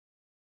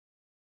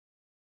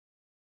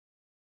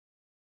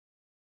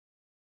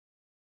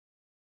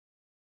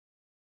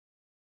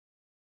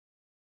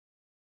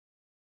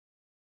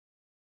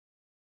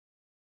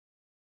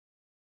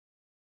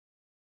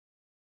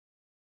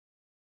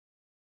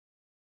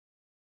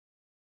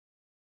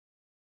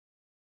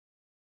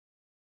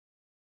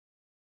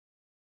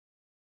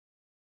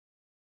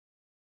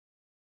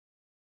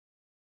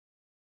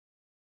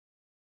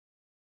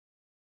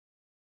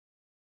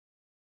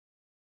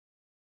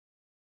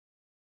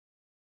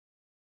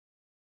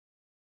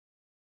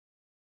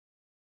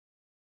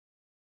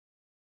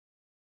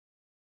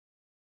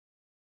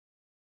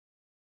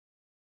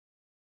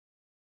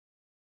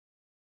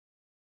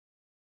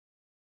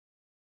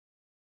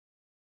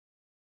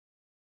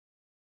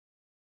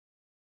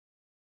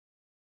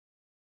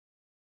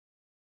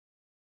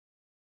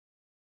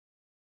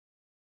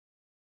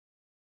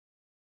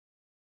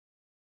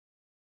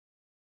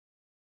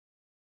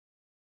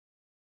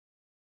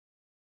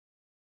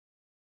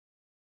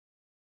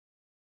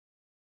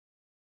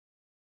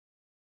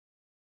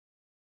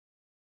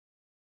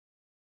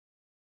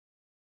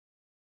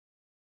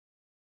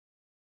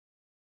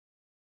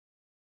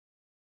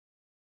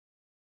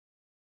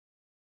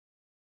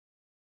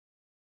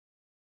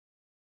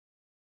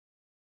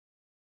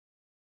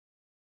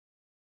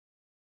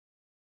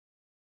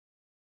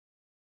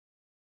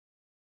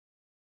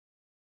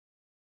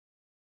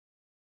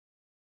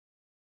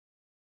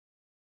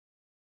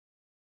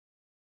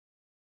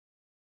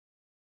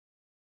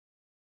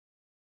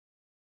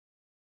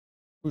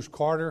Bruce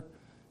Carter,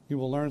 you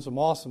will learn some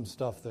awesome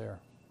stuff there.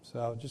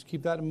 So just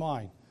keep that in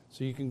mind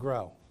so you can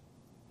grow.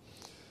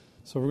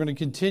 So we're going to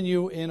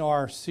continue in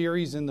our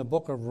series in the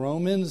book of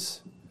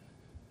Romans.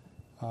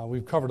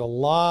 We've covered a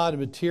lot of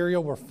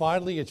material. We're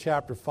finally at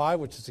chapter 5,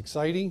 which is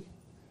exciting.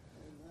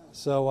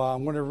 So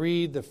I'm going to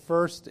read the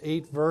first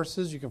 8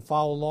 verses. You can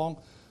follow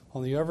along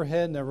on the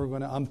overhead, and then we're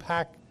going to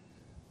unpack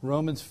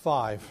Romans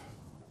 5.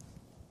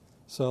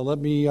 So let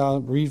me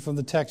read from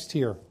the text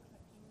here.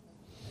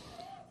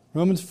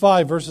 Romans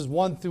 5, verses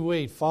 1 through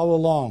 8. Follow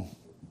along.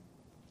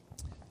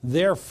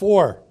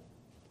 Therefore,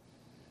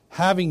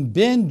 having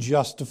been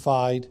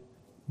justified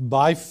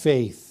by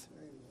faith.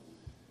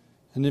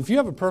 And if you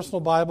have a personal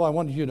Bible, I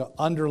want you to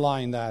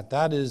underline that.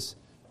 That is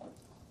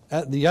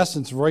the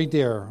essence right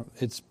there.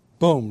 It's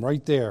boom,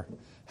 right there.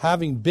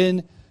 Having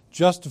been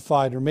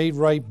justified or made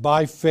right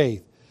by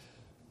faith,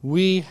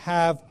 we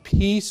have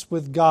peace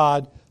with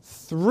God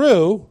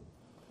through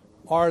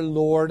our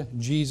Lord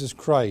Jesus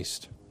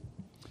Christ,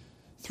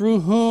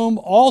 through whom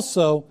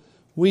also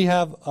we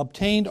have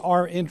obtained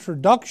our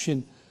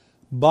introduction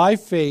by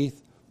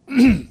faith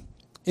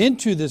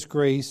into this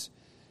grace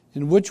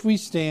in which we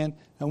stand,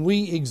 and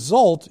we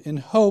exult in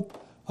hope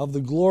of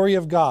the glory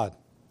of God.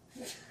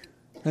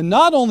 And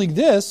not only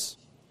this,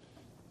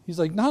 he's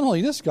like, not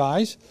only this,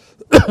 guys,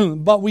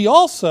 but we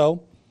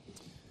also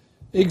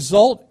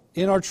exult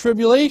in our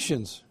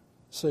tribulations.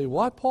 Say,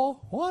 what,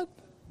 Paul? What?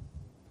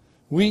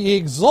 We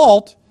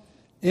exult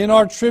in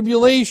our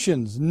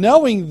tribulations,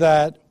 knowing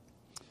that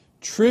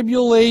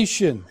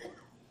tribulation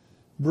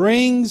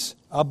brings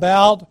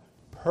about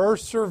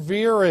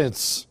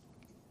perseverance.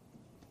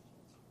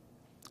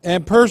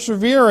 And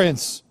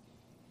perseverance,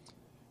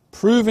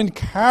 proven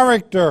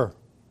character.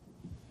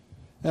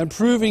 And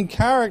proving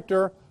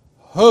character,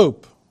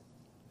 hope.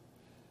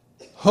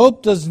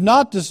 Hope does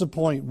not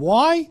disappoint.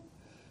 Why?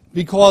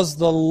 Because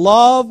the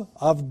love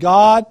of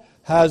God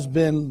has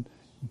been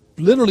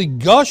literally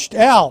gushed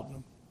out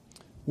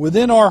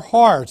within our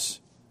hearts.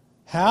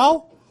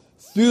 How?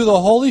 Through the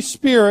Holy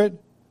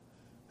Spirit,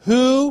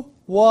 who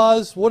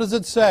was, what does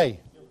it say?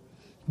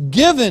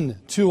 Given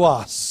to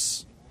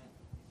us.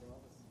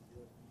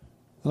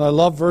 And I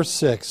love verse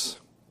 6.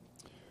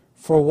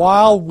 For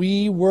while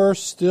we were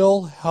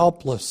still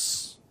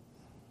helpless,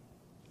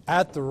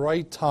 at the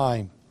right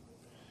time,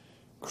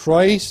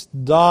 Christ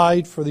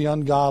died for the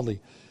ungodly.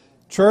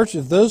 Church,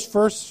 if those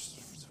first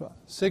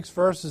 6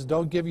 verses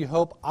don't give you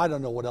hope, I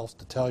don't know what else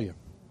to tell you.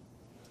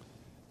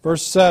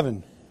 Verse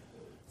 7.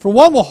 For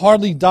one will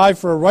hardly die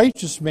for a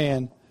righteous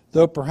man,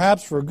 though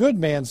perhaps for a good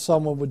man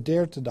someone would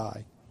dare to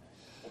die.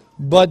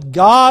 But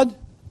God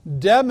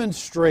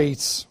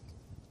demonstrates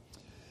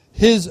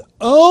His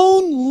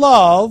own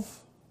love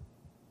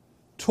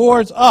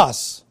towards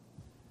us,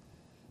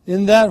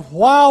 in that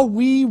while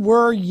we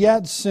were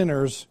yet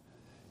sinners,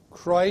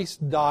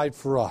 Christ died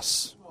for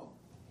us.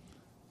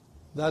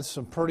 That's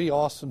some pretty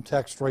awesome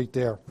text right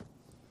there.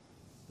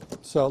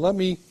 So let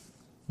me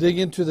dig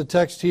into the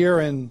text here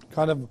and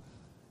kind of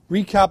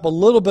recap a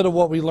little bit of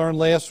what we learned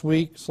last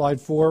week,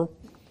 slide 4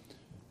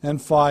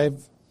 and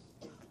 5.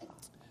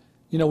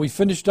 You know, we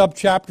finished up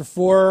chapter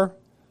 4.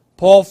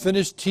 Paul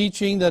finished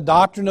teaching the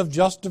doctrine of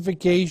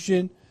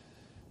justification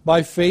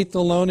by faith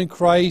alone in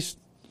Christ.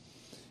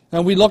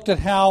 And we looked at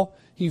how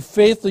he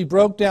faithfully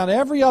broke down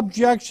every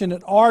objection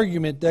and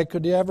argument that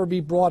could ever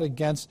be brought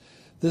against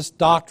this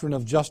doctrine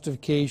of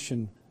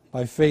justification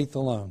by faith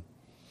alone.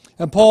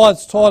 And Paul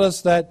has taught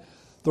us that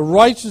the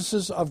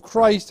righteousness of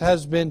Christ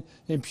has been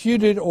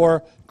imputed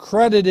or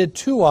credited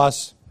to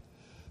us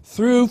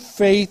through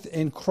faith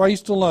in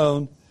Christ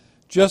alone,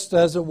 just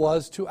as it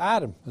was to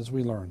Adam, as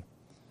we learned.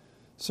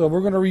 So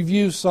we're going to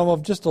review some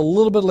of just a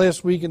little bit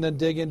last week and then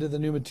dig into the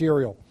new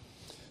material.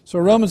 So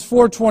Romans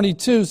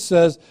 4:22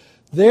 says,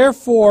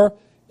 therefore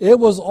it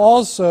was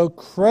also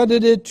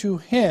credited to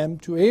him,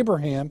 to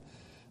Abraham,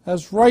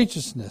 as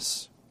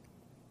righteousness.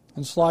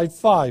 And slide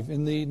 5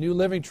 in the New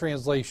Living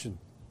Translation.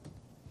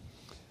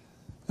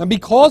 And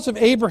because of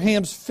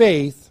Abraham's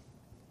faith,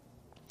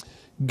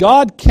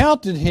 God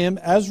counted him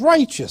as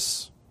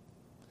righteous.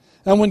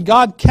 And when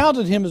God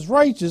counted him as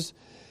righteous,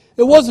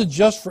 it wasn't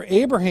just for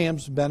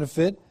Abraham's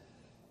benefit.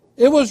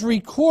 It was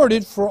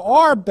recorded for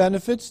our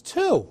benefits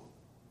too,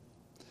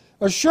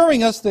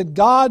 assuring us that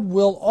God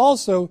will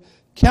also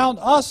count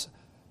us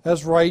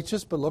as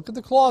righteous, but look at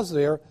the clause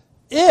there,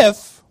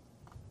 if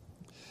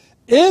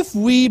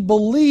we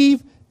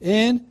believe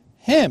in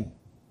him,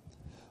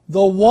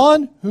 the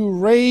one who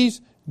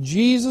raised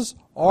Jesus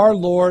our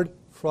Lord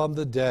from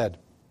the dead.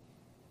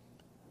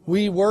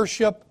 We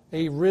worship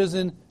a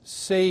risen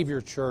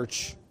Savior,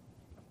 church.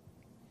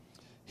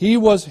 He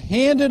was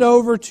handed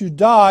over to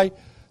die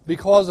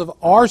because of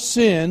our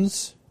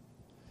sins,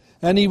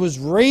 and he was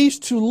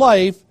raised to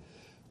life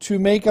to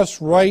make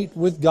us right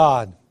with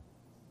God.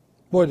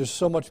 Boy, there's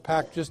so much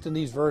packed just in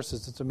these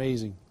verses. It's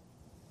amazing.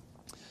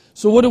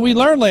 So what did we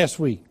learn last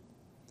week?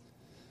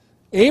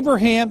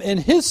 Abraham, in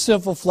his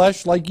sinful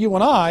flesh, like you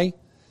and I,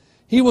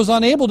 he was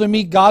unable to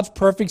meet God's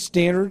perfect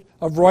standard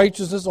of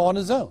righteousness on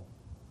his own.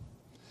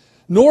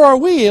 nor are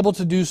we able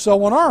to do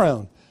so on our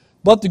own.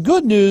 But the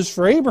good news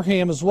for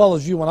Abraham as well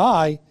as you and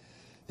I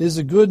is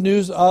the good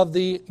news of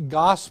the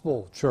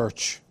gospel,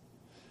 church.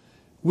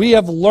 We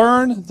have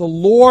learned the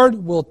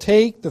Lord will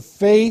take the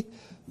faith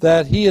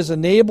that He has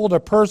enabled a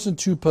person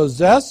to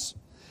possess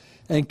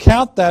and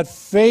count that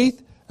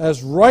faith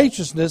as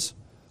righteousness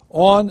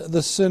on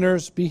the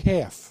sinner's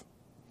behalf.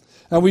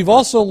 And we've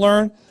also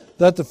learned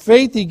that the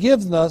faith He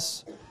gives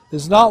us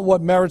is not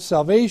what merits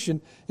salvation,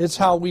 it's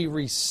how we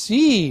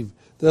receive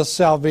the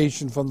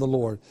salvation from the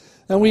Lord.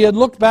 And we had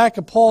looked back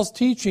at Paul's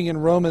teaching in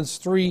Romans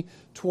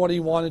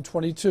 3:21 and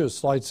 22,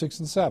 slides 6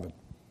 and 7.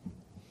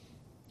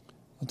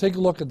 I'll take a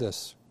look at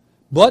this.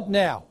 But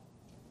now,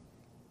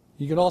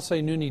 you can all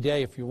say Nuni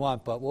Day if you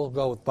want, but we'll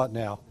go with but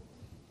now.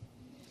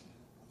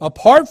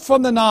 Apart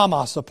from the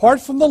nomos,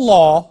 apart from the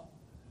law,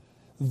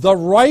 the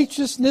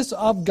righteousness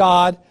of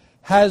God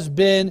has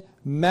been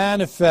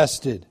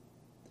manifested.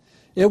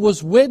 It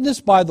was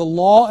witnessed by the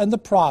law and the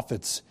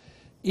prophets.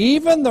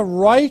 Even the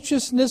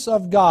righteousness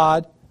of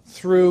God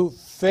through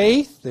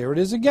faith, there it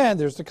is again,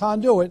 there's the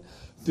conduit,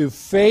 through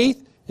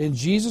faith in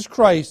Jesus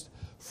Christ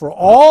for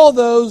all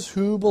those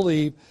who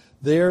believe.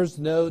 There's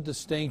no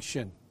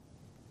distinction.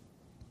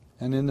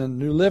 And in the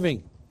New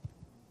Living.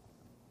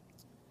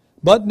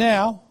 But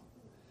now,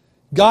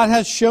 God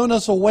has shown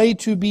us a way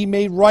to be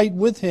made right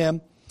with Him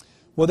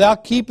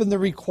without keeping the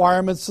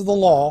requirements of the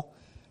law,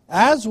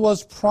 as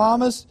was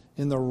promised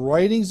in the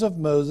writings of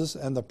Moses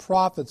and the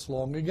prophets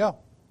long ago.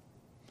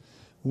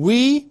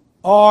 We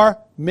are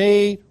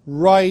made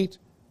right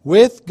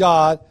with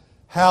God.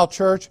 How,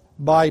 church?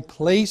 By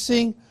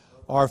placing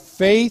our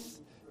faith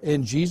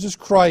in Jesus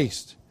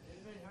Christ.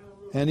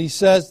 And he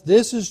says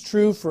this is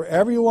true for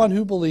everyone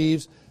who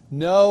believes,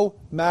 no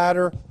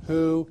matter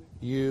who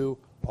you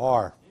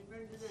are.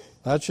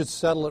 That should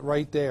settle it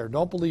right there.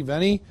 Don't believe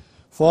any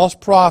false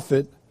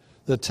prophet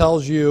that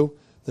tells you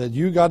that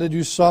you got to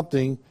do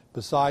something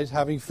besides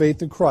having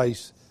faith in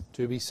Christ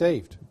to be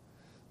saved.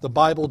 The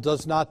Bible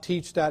does not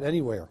teach that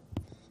anywhere.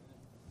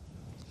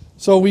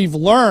 So we've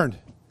learned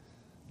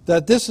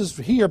that this is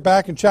here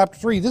back in chapter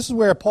 3. This is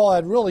where Paul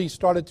had really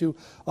started to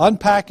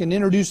unpack and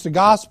introduce the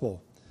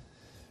gospel.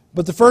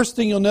 But the first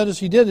thing you'll notice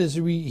he did is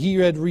he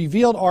had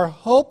revealed our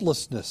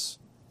hopelessness.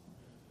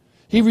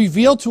 He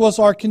revealed to us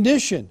our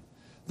condition,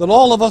 that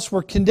all of us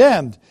were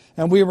condemned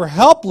and we were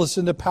helpless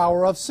in the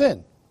power of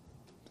sin.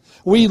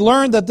 We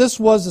learned that this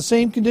was the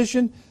same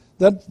condition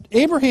that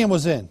Abraham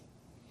was in.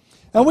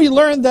 And we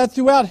learned that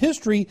throughout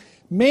history,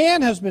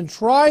 man has been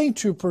trying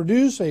to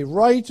produce a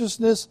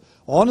righteousness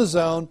on his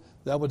own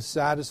that would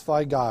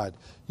satisfy God.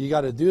 You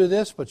got to do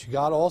this, but you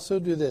got to also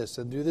do this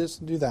and do this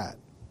and do that.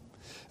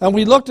 And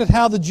we looked at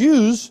how the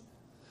Jews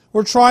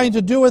were trying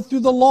to do it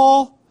through the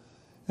law,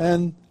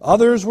 and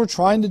others were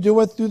trying to do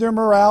it through their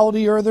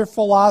morality or their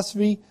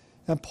philosophy.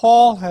 And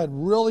Paul had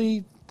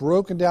really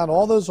broken down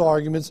all those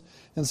arguments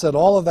and said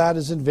all of that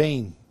is in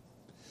vain.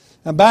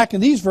 And back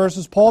in these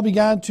verses, Paul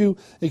began to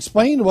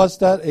explain to us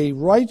that a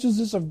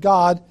righteousness of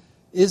God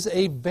is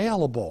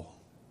available.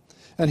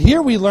 And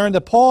here we learn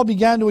that Paul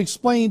began to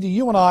explain to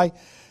you and I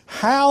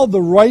how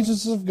the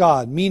righteousness of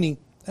God, meaning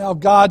how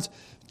God's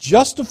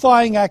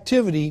justifying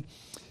activity,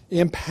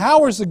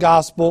 empowers the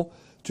gospel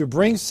to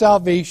bring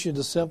salvation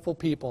to sinful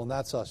people, and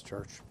that's us,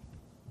 church.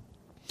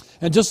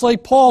 And just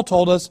like Paul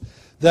told us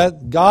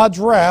that God's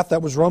wrath,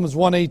 that was Romans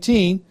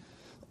 1:18,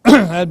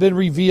 had been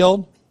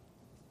revealed,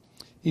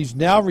 he's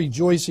now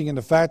rejoicing in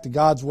the fact that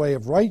God's way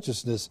of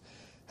righteousness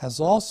has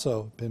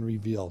also been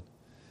revealed.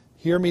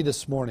 Hear me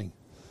this morning.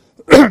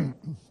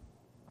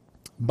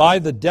 By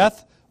the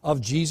death of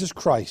Jesus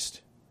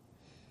Christ,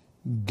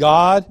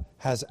 God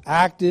has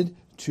acted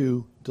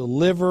to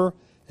deliver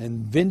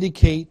and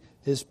vindicate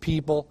His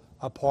people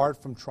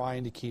apart from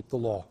trying to keep the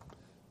law.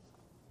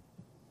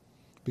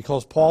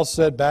 Because Paul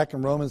said back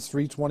in Romans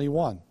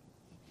 3:21,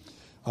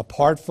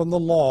 apart from the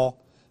law,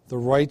 the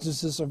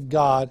righteousness of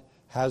God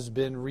has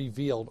been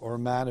revealed or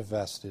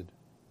manifested.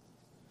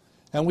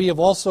 And we have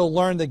also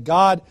learned that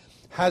God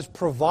has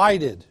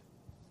provided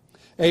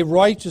a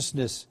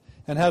righteousness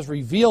and has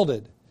revealed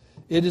it.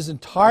 It is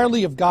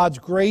entirely of God's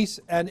grace,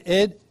 and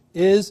it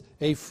is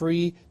a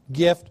free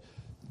gift.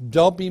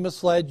 Don't be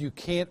misled. You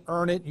can't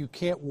earn it. You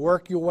can't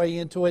work your way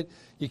into it.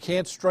 You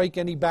can't strike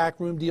any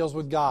backroom deals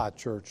with God,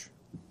 church.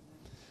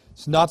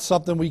 It's not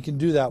something we can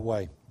do that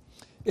way.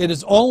 It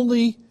is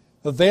only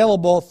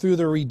available through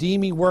the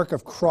redeeming work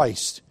of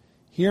Christ.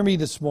 Hear me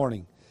this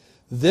morning.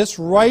 This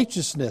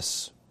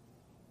righteousness,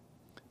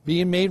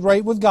 being made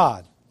right with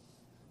God,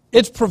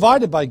 it's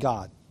provided by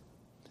God.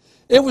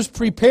 It was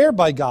prepared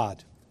by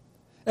God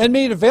and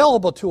made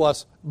available to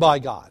us by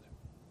God.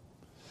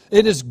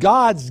 It is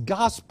God's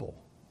gospel,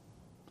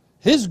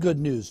 His good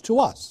news to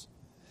us.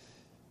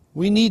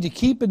 We need to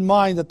keep in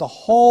mind that the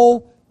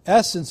whole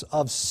essence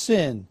of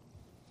sin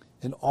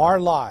in our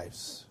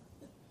lives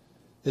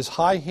is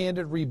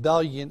high-handed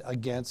rebellion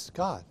against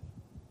God.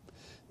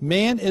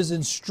 Man is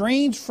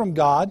estranged from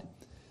God,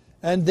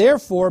 and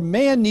therefore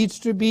man needs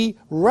to be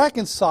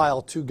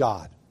reconciled to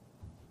God.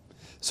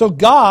 So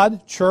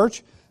God,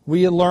 church,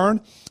 we learned,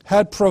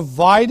 had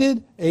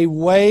provided a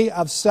way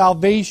of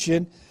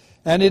salvation,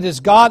 and it is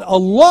God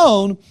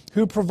alone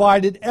who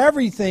provided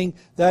everything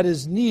that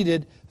is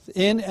needed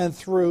in and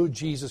through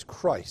Jesus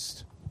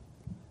Christ.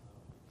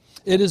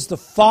 It is the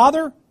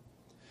Father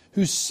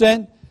who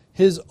sent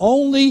His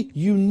only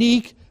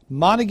unique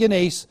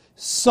monogenes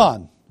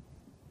Son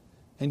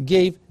and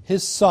gave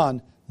His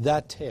Son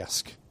that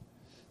task.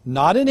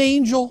 Not an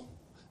angel,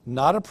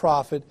 not a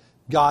prophet,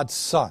 God's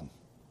Son.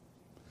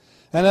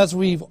 And as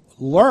we've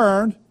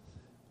learned,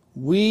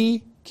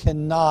 we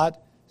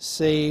cannot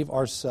save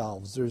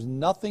ourselves. There's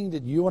nothing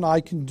that you and I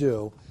can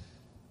do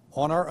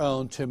on our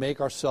own to make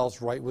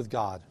ourselves right with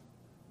God.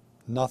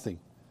 Nothing.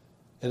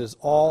 It is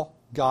all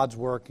God's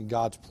work and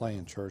God's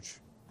plan, church.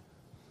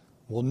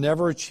 We'll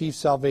never achieve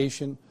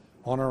salvation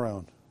on our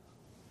own.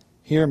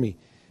 Hear me.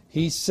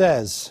 He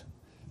says,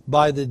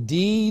 by the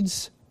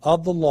deeds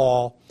of the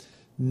law,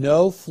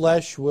 no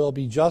flesh will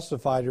be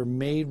justified or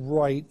made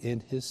right in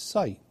His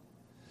sight.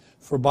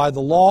 For by the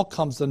law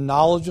comes the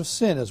knowledge of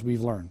sin, as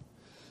we've learned.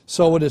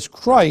 So it is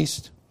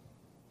Christ,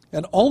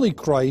 and only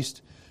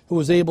Christ, who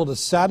is able to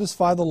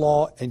satisfy the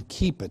law and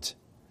keep it.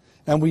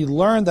 And we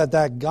learned that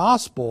that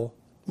gospel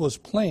was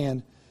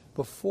planned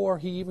before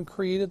He even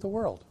created the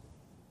world.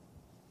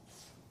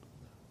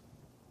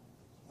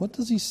 What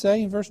does He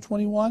say in verse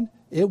 21?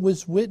 It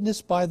was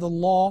witnessed by the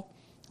law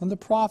and the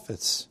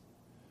prophets.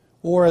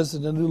 Or as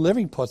the New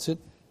Living puts it,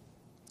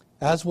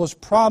 as was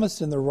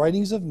promised in the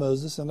writings of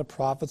Moses and the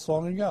prophets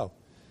long ago.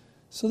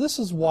 So this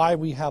is why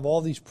we have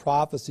all these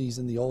prophecies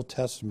in the Old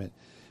Testament.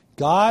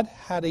 God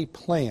had a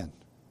plan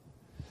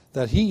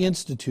that He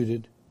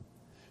instituted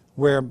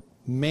where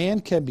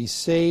man can be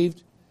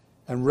saved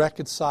and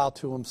reconciled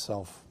to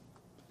himself.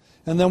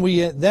 And then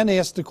we then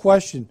ask the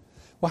question,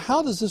 well,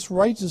 how does this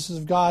righteousness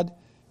of God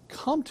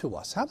come to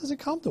us? How does it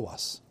come to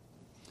us?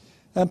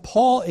 And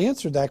Paul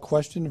answered that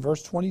question in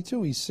verse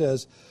 22. He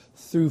says,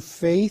 through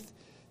faith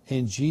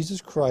in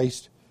Jesus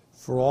Christ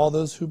for all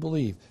those who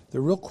believe.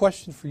 The real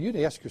question for you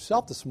to ask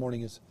yourself this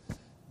morning is,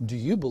 do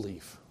you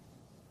believe?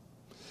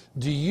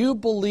 Do you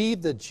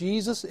believe that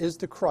Jesus is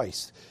the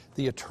Christ,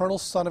 the eternal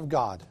Son of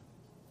God?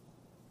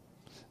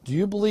 Do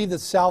you believe that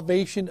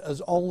salvation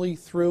is only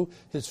through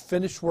His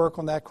finished work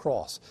on that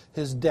cross,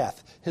 His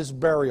death, His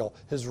burial,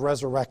 His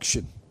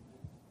resurrection?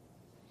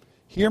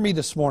 Hear me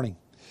this morning.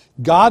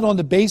 God, on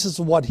the basis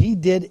of what He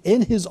did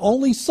in His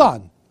only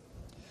Son,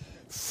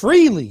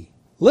 freely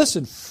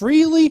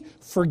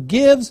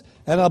forgives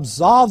and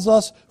absolves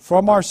us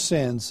from our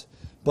sins,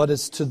 but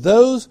it's to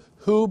those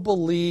who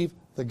believe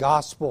the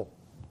gospel.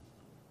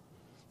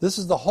 This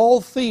is the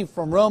whole theme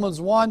from Romans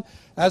 1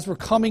 as we're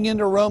coming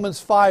into Romans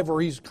 5,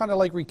 where he's kind of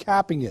like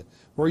recapping it,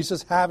 where he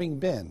says, having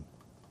been.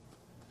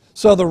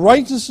 So the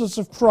righteousness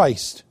of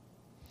Christ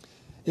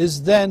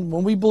is then,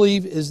 when we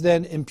believe, is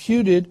then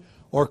imputed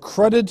or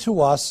credited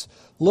to us,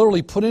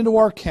 literally put into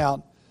our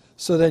account,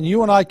 so then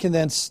you and I can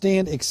then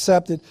stand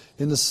accepted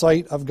in the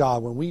sight of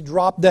God. When we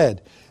drop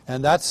dead,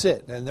 and that's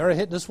it, and they're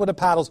hitting us with the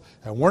paddles,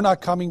 and we're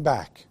not coming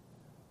back.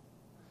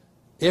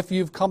 If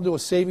you've come to a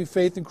saving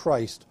faith in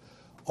Christ,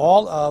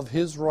 all of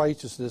His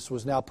righteousness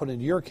was now put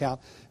into your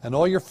account, and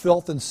all your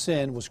filth and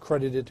sin was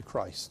credited to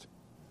Christ.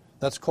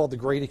 That's called the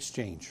great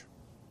exchange.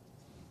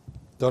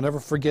 Don't ever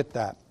forget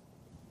that.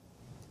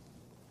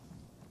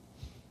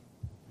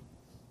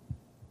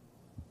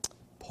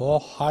 Paul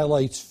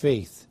highlights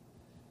faith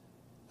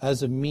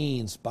as a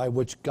means by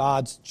which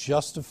God's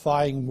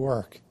justifying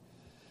work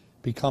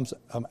becomes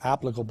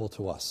applicable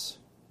to us.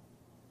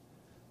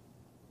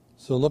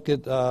 So look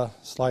at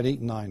slide 8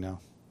 and 9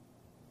 now.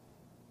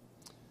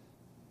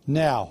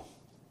 Now,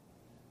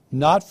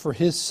 not for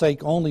His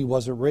sake only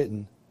was it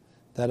written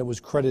that it was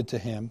credited to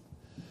Him,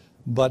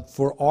 but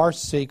for our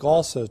sake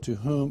also, to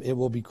whom it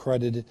will be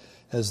credited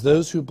as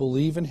those who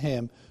believe in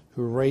Him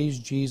who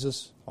raised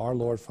Jesus our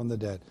Lord from the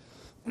dead.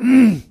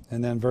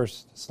 And then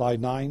slide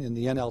 9 in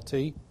the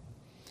NLT.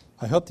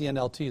 I hope the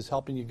NLT is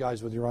helping you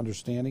guys with your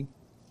understanding.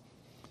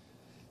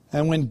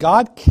 And when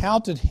God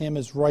counted him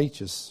as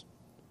righteous,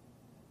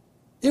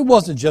 it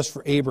wasn't just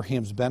for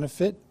Abraham's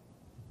benefit.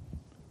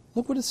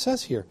 Look what it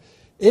says here.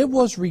 It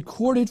was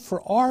recorded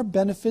for our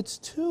benefits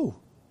too.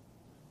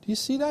 Do you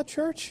see that,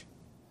 church?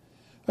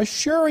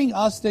 Assuring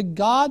us that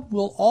God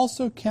will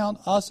also count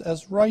us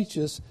as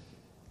righteous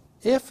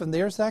if, and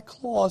there's that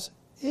clause,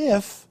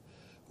 if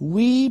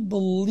we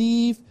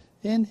believe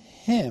in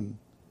Him,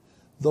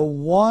 the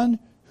one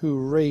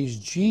who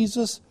raised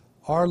Jesus,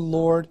 our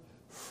Lord,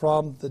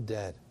 from the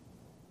dead.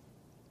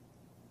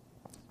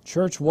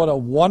 Church, what a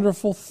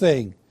wonderful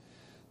thing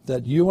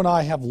that you and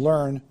I have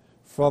learned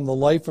from the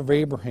life of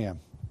Abraham,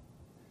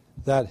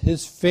 that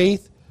his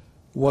faith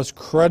was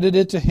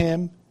credited to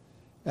him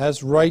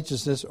as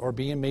righteousness, or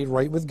being made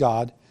right with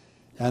God,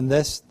 and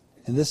this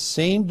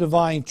same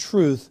divine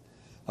truth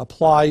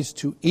applies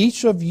to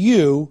each of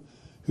you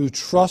who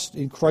trust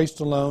in Christ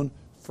alone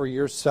for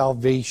your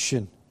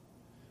salvation.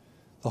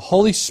 The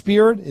Holy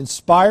Spirit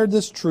inspired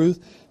this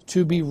truth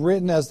to be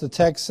written, as the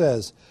text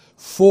says,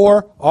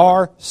 for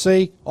our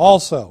sake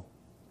also,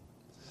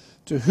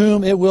 to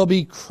whom it will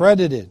be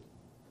credited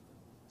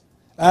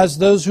as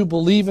those who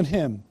believe in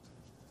him.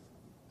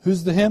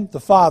 Who's the him? The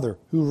Father,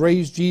 who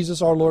raised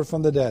Jesus our Lord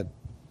from the dead.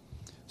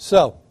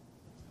 So,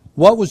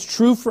 what was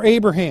true for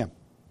Abraham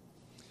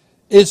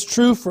is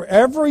true for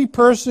every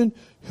person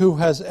who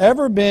has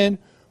ever been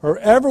or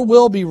ever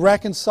will be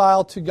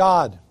reconciled to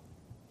God.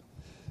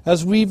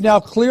 As we've now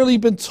clearly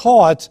been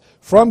taught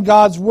from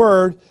God's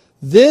Word,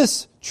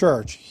 this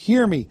church,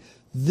 hear me,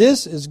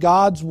 this is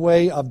God's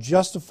way of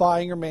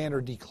justifying a man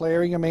or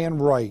declaring a man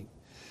right.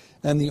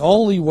 And the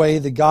only way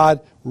that God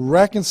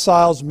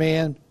reconciles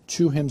man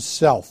to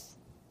himself.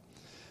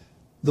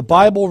 The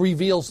Bible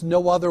reveals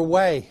no other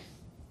way.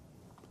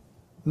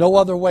 No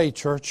other way,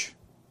 church.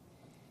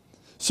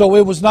 So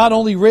it was not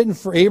only written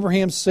for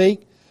Abraham's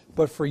sake,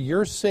 but for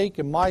your sake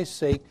and my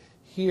sake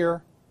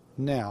here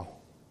now.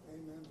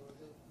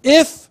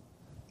 If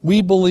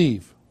we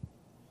believe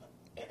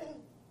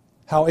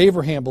how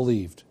Abraham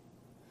believed,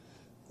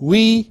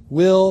 we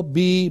will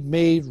be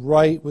made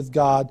right with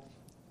God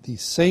the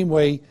same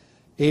way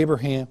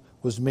Abraham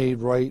was made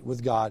right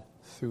with God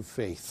through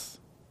faith.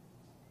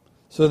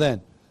 So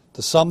then,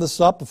 to sum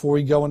this up before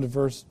we go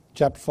into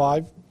chapter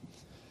 5,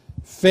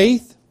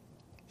 faith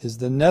is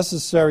the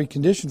necessary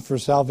condition for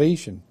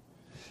salvation.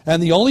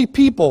 And the only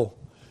people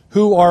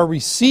who are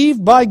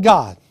received by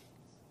God,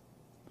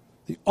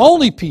 the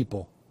only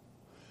people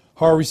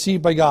who are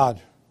received by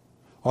God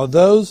are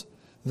those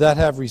that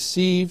have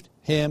received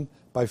Him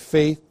by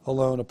faith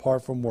alone,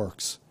 apart from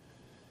works.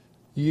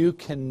 You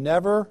can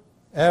never,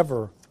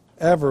 ever,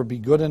 ever be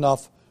good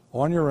enough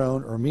on your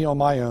own, or me on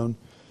my own,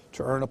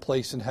 to earn a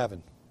place in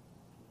heaven.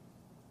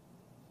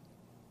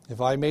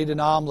 If I made an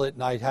omelet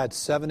and I had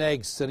 7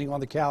 eggs sitting on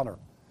the counter,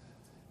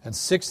 and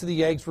 6 of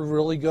the eggs were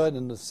really good,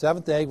 and the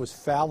 7th egg was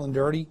foul and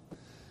dirty,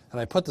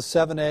 and I put the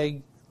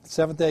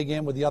 7th egg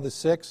in with the other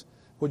 6,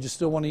 would you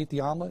still want to eat the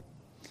omelet?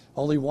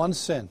 Only one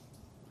sin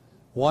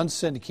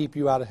to keep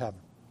you out of heaven.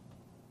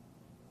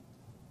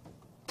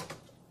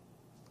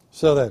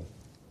 So then,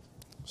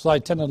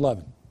 slide 10 and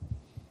 11.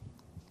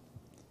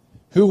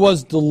 Who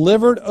was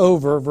delivered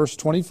over, verse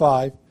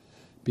 25,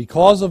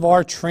 because of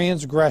our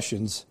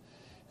transgressions,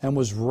 and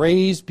was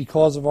raised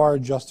because of our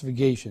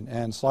justification.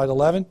 And slide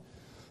 11,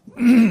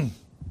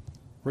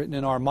 written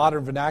in our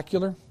modern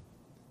vernacular,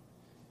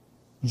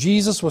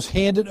 Jesus was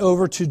handed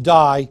over to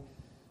die.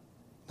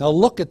 Now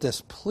look at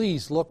this.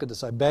 Please look at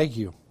this. I beg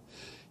you.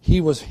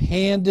 He was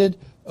handed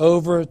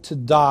over to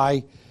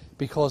die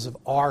because of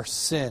our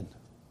sin.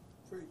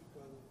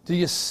 Do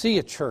you see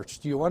it, church?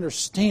 Do you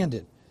understand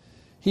it?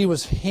 He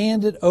was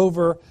handed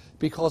over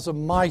because of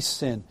my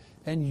sin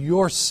and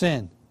your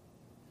sin.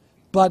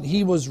 But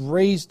He was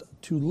raised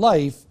to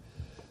life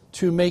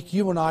to make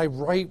you and I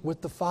right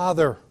with the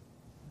Father.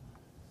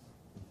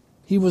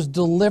 He was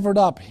delivered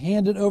up,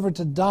 handed over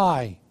to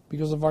die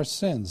because of our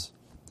sins.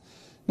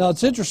 Now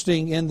it's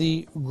interesting, in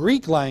the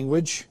Greek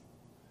language,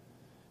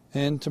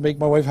 and to make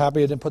my wife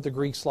happy, I didn't put the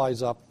Greek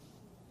slides up.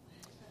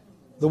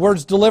 The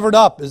words delivered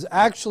up is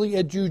actually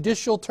a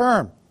judicial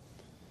term.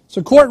 It's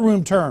a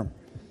courtroom term.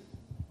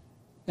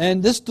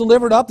 And this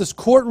delivered up, this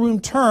courtroom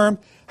term,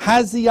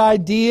 has the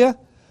idea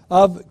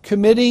of the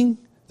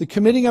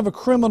committing of a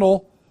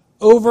criminal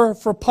over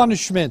for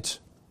punishment.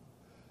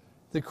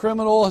 The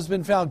criminal has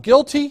been found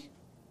guilty,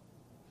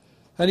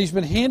 and he's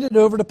been handed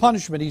over to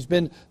punishment. He's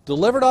been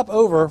delivered up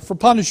over for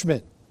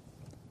punishment.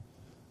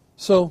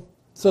 So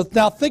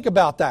now think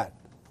about that.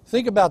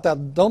 Think about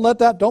that.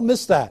 Don't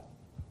miss that.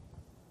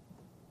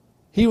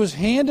 He was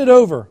handed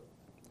over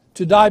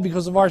to die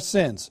because of our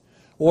sins.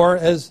 Or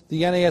as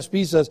the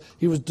NASB says,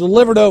 He was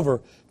delivered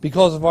over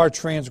because of our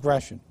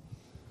transgression.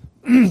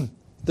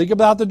 Think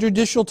about the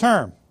judicial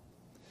term.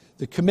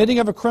 The committing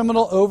of a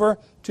criminal over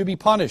to be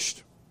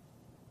punished.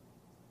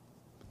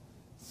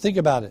 Think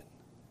about it.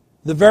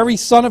 The very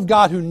Son of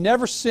God, who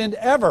never sinned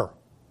ever,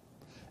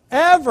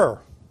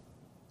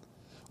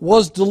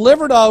 was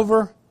delivered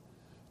over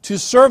to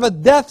serve a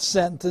death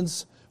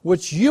sentence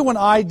which you and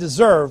I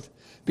deserved,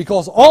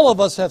 because all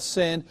of us have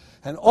sinned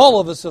and all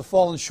of us have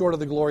fallen short of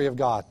the glory of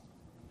God.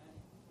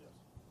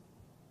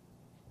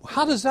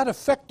 How does that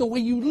affect the way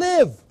you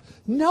live,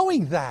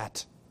 knowing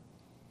that?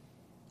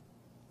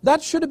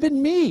 That should have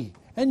been me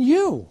and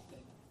you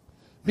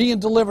being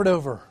delivered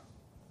over.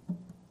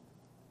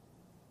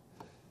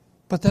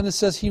 But then it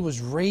says He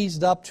was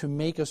raised up to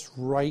make us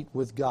right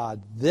with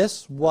God.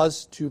 This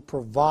was to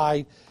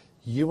provide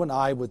you and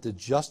I with the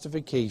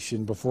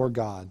justification before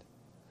God,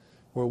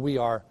 where we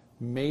are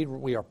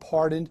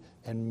pardoned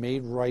and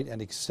made right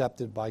and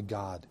accepted by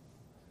God.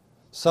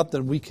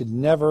 Something we could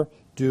never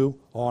do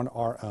on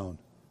our own.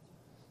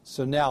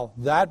 So now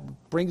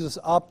that brings us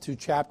up to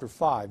chapter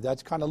 5.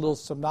 That's kind of a little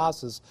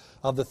synopsis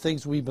of the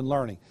things we've been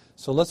learning.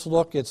 So let's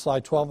look at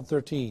slide 12 and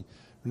 13.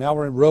 Now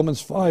we're in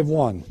Romans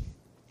 5:1.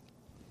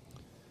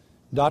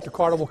 Dr.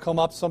 Carter will come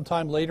up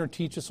sometime later and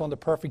teach us on the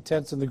perfect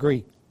tense in the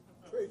Greek.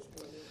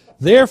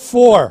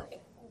 Therefore,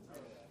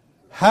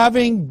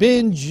 having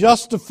been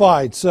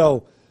justified.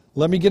 So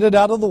let me get it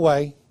out of the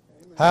way.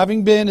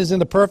 Having been is in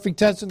the perfect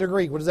tense in the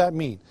Greek. What does that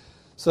mean?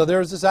 So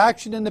there's this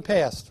action in the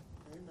past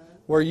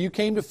where you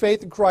came to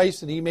faith in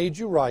Christ and He made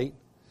you right,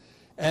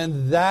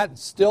 and that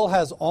still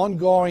has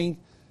ongoing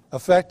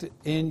effect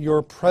in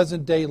your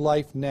present day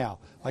life now.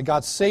 I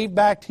got saved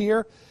back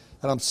here,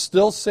 and I'm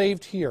still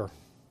saved here.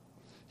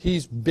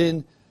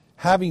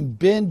 Having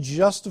been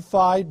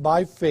justified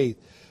by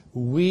faith,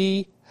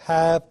 we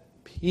have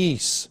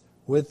peace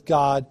with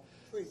God,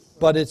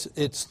 but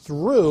it's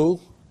through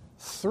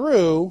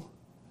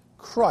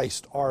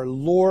Christ, our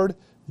Lord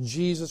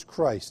Jesus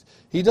Christ.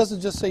 He doesn't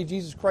just say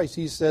Jesus Christ.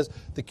 He says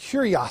the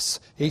Kyrios,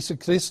 Jesus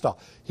Christos.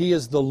 He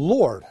is the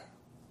Lord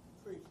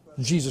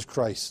Jesus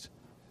Christ.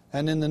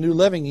 And in the New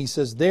Living, he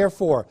says,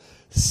 therefore,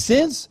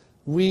 since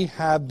we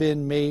have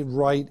been made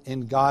right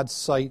in God's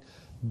sight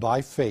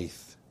by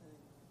faith,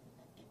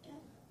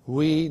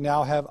 we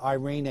now have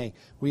irene.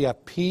 We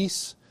have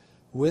peace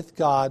with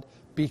God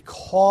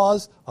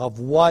because of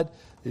what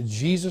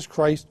Jesus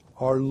Christ,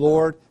 our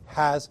Lord,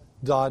 has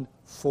done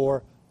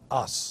for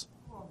us.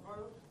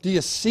 Do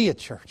you see it,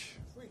 church?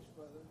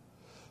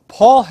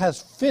 Paul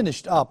has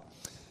finished up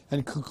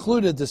and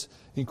concluded this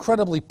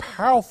incredibly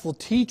powerful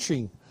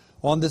teaching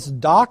on this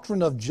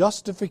doctrine of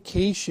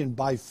justification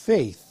by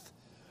faith,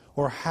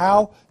 or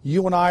how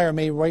you and I are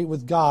made right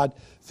with God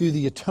through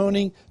the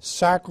atoning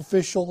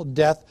sacrificial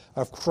death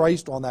of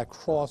Christ on that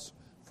cross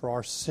for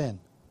our sin.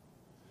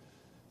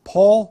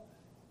 Paul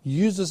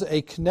uses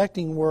a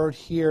connecting word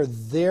here,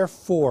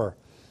 therefore.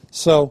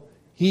 So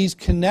he's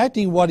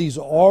connecting what he's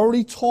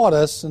already taught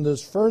us in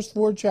those first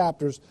 4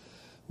 chapters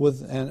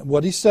with and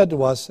what he said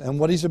to us and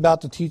what he's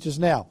about to teach us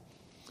now.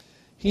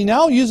 He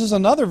now uses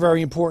another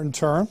very important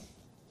term,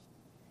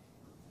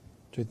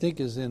 which I think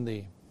is in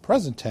the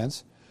present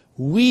tense.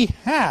 We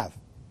have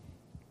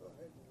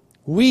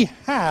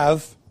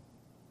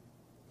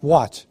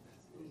what?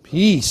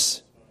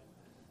 Peace.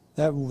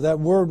 That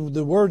word,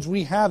 the words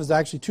we have is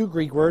actually 2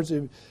 Greek words.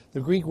 The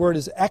Greek word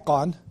is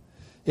ekon.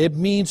 It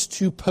means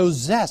to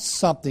possess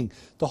something,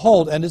 to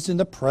hold, and it's in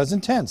the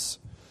present tense.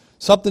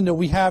 Something that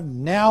we have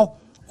now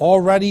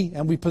already,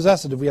 and we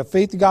possess it. If we have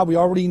faith in God, we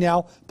already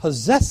now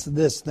possess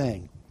this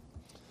thing.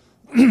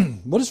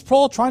 What is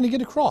Paul trying to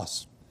get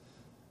across?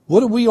 What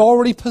do we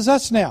already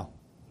possess now?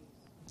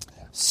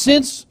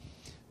 Since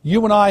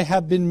you and I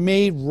have been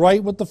made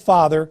right with the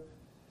Father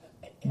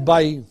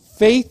by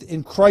faith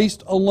in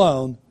Christ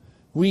alone,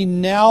 we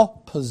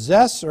now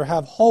possess or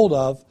have hold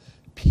of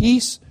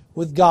peace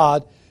with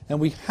God, and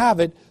we have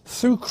it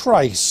through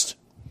Christ.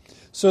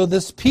 So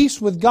this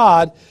peace with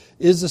God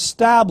is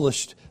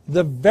established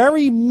the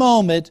very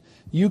moment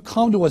you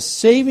come to a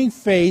saving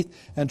faith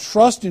and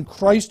trust in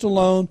Christ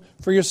alone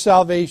for your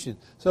salvation.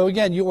 So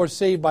again, you are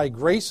saved by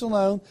grace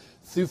alone,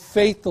 through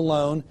faith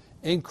alone,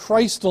 in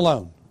Christ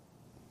alone.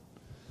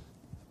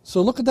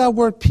 So look at that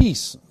word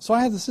peace. So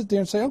I had to sit there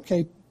and say,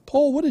 okay,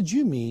 Paul, what did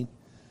you mean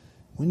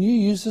when you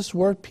use this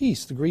word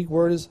peace? The Greek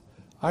word is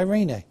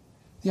irene.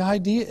 The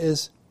idea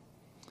is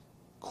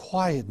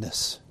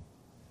quietness,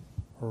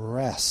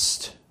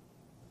 rest.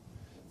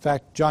 In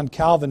fact, John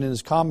Calvin in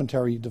his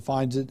commentary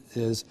defines it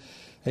as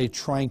a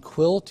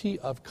tranquility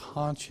of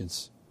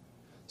conscience.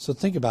 So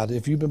think about it.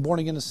 If you've been born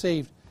again and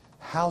saved,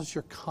 how's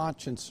your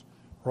conscience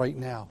right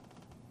now?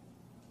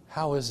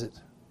 How is it?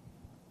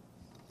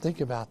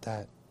 Think about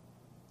that.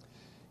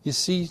 You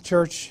see,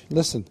 church,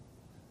 listen.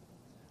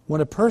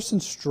 When a person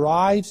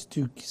strives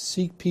to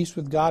seek peace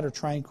with God or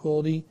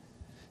tranquility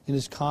in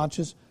his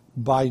conscience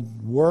by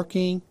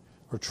working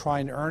or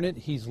trying to earn it,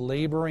 he's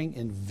laboring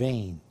in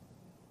vain.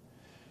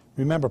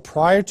 Remember,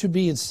 prior to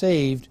being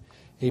saved,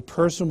 a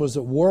person was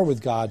at war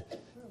with God.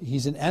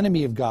 He's an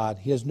enemy of God.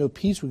 He has no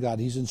peace with God.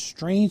 He's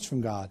estranged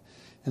from God.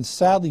 And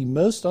sadly,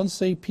 most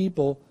unsaved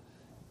people,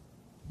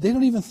 they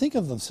don't even think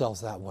of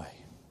themselves that way.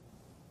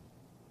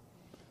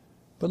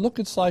 But look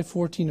at slide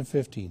 14 and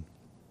 15.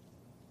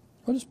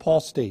 What does Paul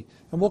state?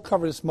 And we'll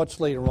cover this much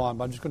later on,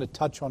 but I'm just going to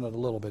touch on it a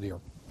little bit here.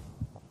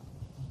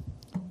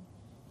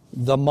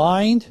 The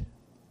mind,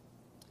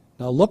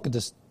 now look at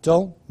this,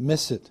 don't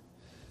miss it.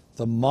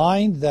 The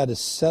mind that is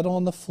set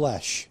on the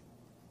flesh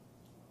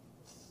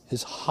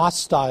is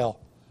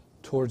hostile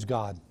towards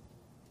God.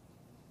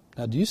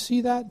 Now, do you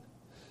see that?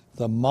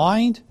 The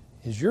mind,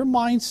 is your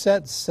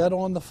mindset set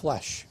on the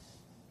flesh?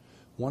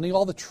 Wanting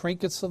all the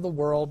trinkets of the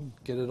world,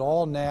 get it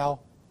all now.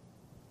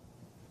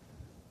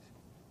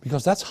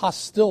 Because that's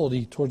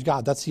hostility towards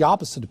God. That's the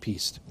opposite of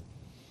peace.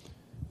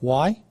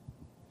 Why?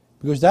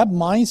 Because that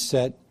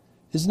mindset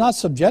is not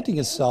subjecting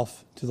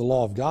itself to the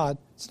law of God.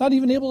 It's not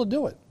even able to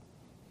do it.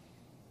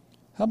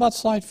 How about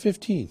slide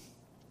 15?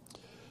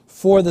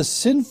 For the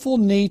sinful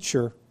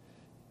nature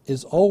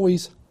is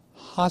always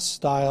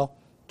hostile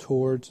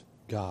towards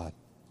God.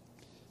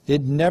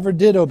 It never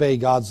did obey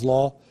God's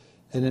law,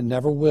 and it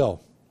never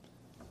will.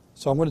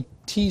 So I'm going to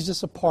tease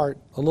this apart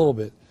a little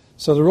bit.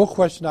 So the real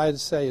question I had to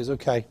say is,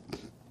 okay,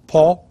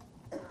 Paul,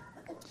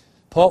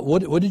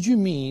 what did you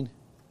mean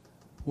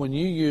when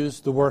you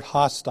used the word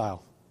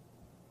hostile?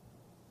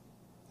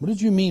 What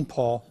did you mean,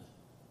 Paul?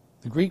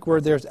 The Greek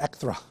word there is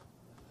ekthra.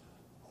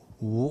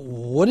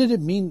 What did it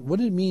mean? What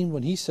did it mean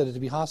when he said it to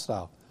be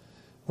hostile?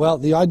 Well,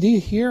 the idea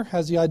here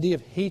has the idea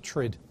of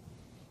hatred.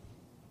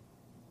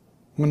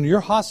 When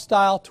you're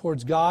hostile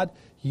towards God,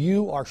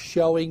 you are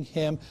showing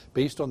Him,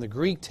 based on the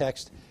Greek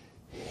text,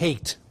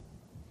 hate,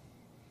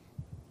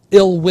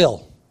 ill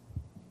will,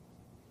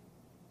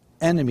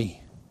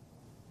 enemy.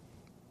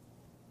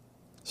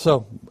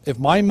 So, if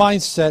my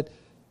mindset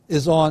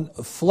is on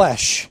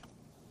flesh,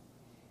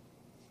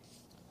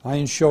 I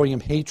am showing Him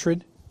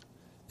hatred,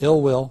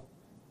 ill will,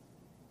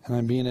 and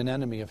I'm being an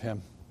enemy of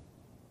Him.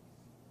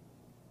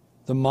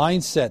 The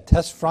mindset,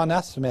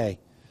 tesphronesme,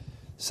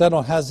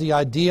 has the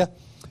idea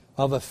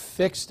of a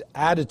fixed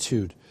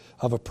attitude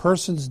of a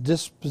person's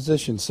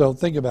disposition. So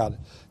think about it.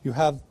 You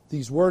have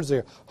these words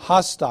there: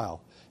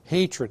 hostile,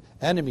 hatred,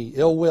 enemy,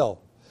 ill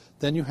will.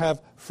 Then you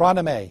have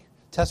phroneme,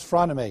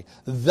 tesphroneme,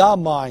 the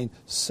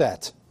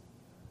mindset.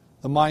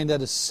 The mind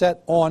that is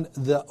set on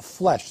the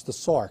flesh, the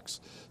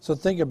sarx. So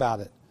think about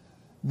it.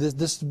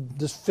 This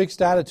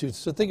fixed attitude.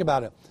 So think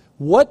about it.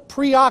 What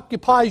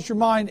preoccupies your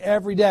mind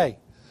every day?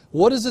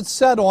 What is it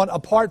set on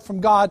apart from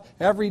God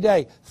every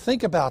day?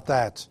 Think about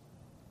that.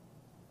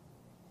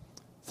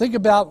 Think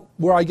about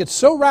where I get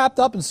so wrapped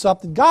up in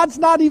something, God's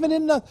not even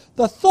in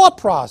the thought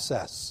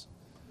process.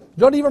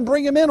 Don't even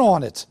bring Him in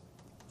on it.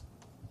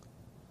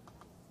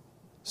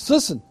 So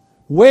listen,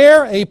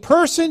 where a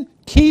person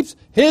keeps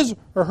his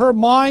or her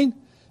mind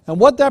and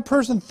what that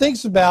person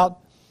thinks about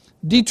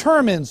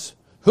determines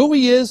who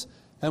he is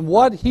and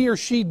what he or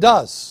she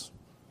does.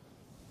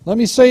 Let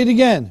me say it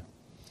again.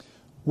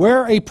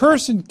 Where a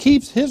person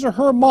keeps his or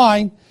her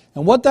mind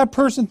and what that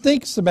person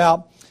thinks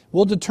about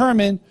will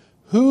determine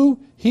who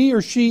he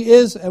or she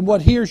is and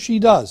what he or she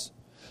does.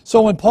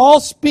 So when Paul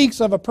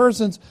speaks of a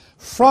person's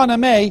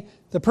phroneme,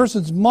 the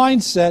person's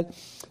mindset,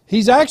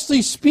 he's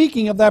actually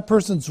speaking of that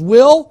person's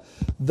will,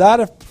 that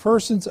of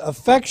person's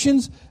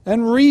affections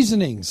and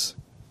reasonings.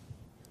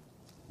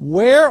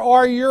 Where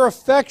are your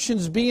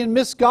affections being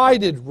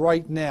misguided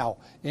right now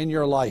in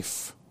your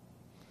life?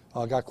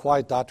 Oh, I got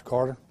quiet, Dr.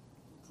 Carter.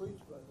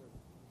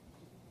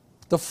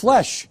 The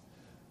flesh.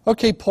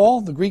 Okay,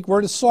 Paul, the Greek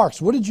word is sarx.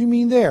 What did you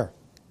mean there?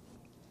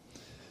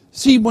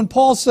 See, when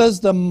Paul says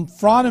the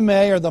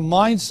phroneme, or the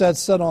mindset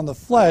set on the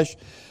flesh,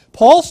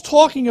 Paul's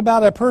talking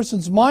about a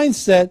person's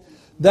mindset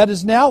that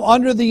is now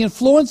under the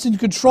influence and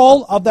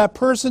control of that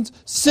person's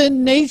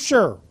sin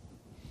nature.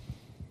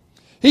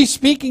 He's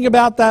speaking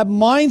about that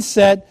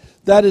mindset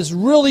that is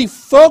really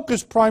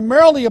focused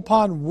primarily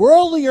upon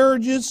worldly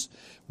urges,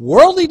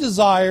 worldly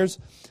desires,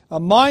 a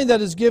mind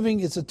that is giving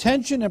its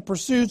attention and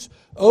pursuits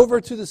over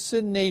to the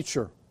sin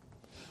nature.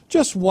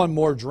 Just one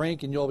more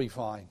drink and you'll be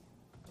fine.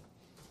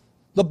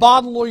 The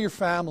bottle or your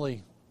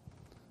family.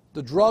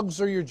 The drugs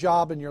or your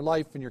job and your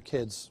life and your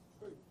kids.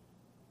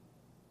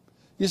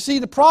 You see,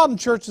 the problem,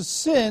 church, is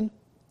sin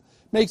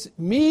makes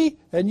me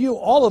and you,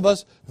 all of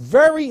us,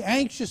 very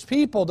anxious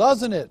people,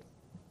 doesn't it?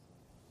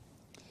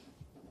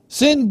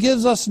 Sin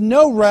gives us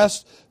no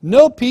rest,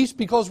 no peace,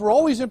 because we're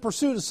always in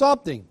pursuit of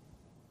something.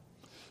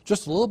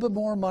 Just a little bit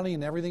more money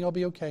and everything will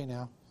be okay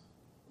now.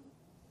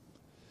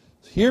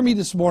 Hear me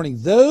this morning.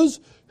 Those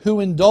who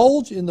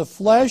indulge in the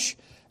flesh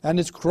and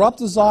its corrupt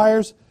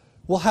desires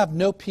will have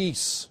no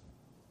peace.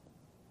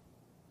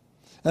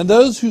 And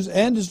those whose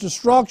end is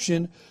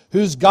destruction,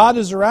 whose God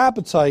is their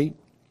appetite,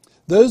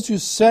 those who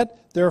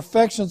set their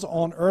affections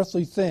on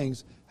earthly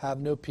things have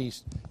no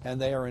peace,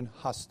 and they are in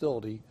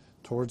hostility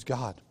towards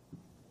God.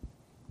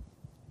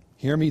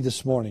 Hear me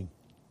this morning.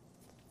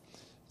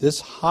 This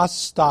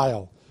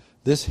hostile,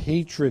 this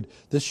hatred,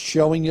 this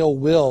showing ill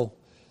will,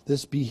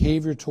 this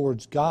behavior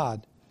towards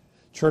God,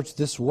 church,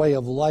 this way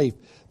of life,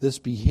 this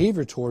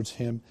behavior towards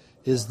Him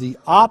is the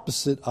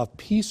opposite of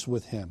peace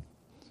with Him.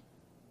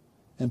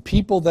 And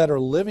people that are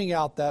living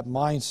out that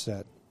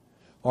mindset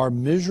are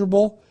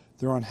miserable,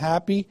 they're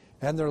unhappy,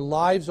 and their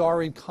lives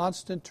are in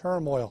constant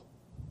turmoil.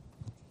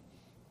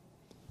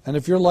 And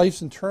if your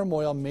life's in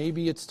turmoil,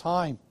 maybe it's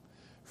time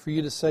for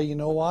you to say, you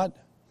know what?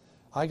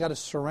 I got to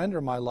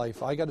surrender my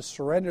life. I got to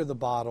surrender the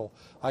bottle.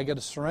 I got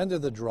to surrender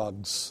the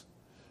drugs.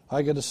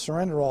 I got to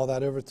surrender all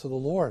that over to the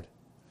Lord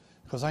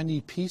because I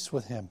need peace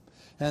with Him.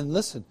 And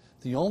listen,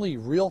 the only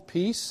real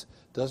peace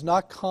does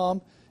not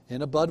come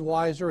in a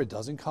Budweiser. It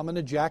doesn't come in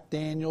a Jack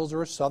Daniels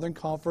or a Southern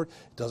Comfort.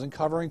 It doesn't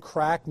cover in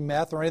crack,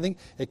 meth, or anything.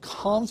 It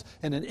comes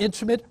in an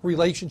intimate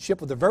relationship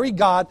with the very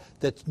God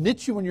that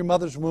knit you in your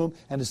mother's womb,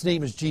 and His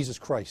name is Jesus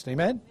Christ.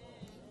 Amen?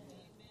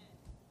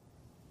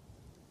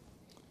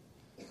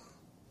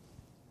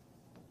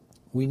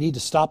 We need to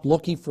stop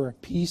looking for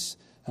peace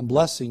and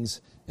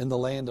blessings in the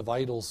land of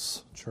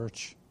idols,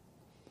 church.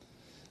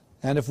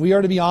 And if we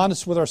are to be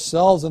honest with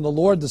ourselves and the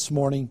Lord this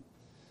morning,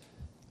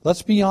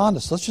 let's be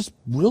honest. Let's just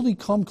really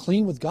come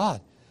clean with God.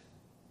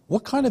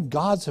 What kind of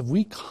gods have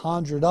we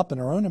conjured up in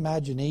our own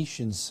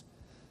imaginations?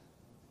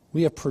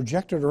 We have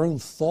projected our own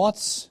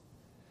thoughts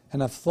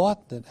and have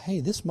thought that,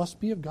 hey, this must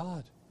be of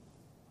God.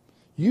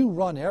 You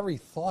run every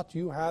thought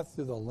you have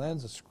through the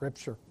lens of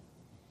Scripture.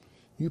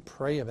 You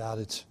pray about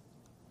it.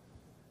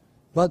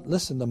 But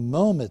listen, the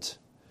moment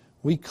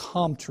we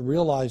come to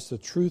realize the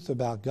truth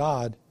about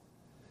God,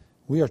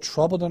 we are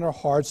troubled in our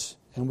hearts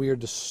and we are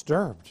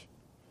disturbed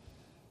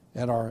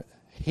at our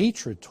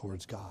hatred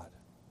towards God.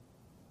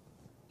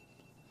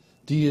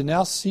 Do you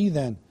now see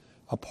then,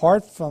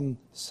 apart from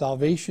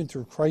salvation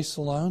through Christ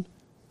alone,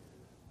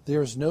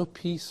 there is no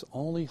peace,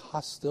 only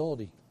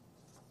hostility.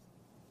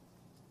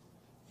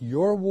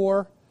 Your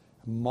war,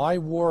 my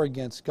war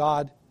against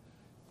God,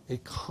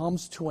 it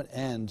comes to an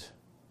end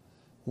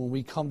when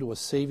we come to a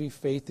saving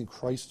faith in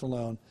Christ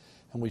alone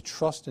and we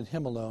trust in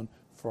Him alone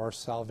for our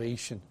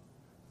salvation.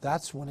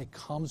 That's when it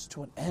comes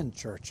to an end,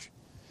 church.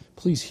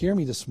 Please hear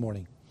me this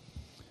morning.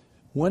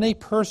 When a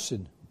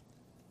person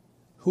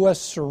who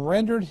has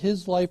surrendered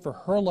his life or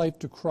her life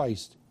to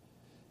Christ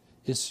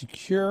is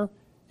secure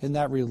in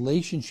that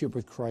relationship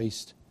with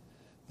Christ,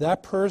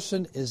 that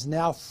person is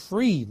now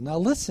freed. Now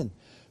listen,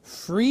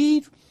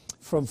 freed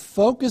from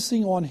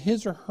focusing on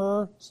his or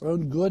her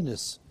own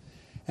goodness,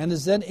 and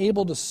is then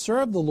able to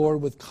serve the Lord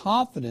with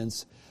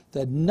confidence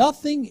that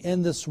nothing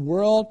in this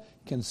world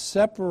can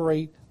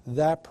separate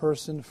that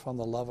person from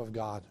the love of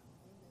God.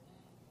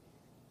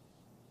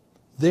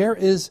 There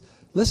is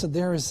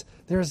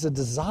a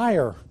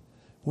desire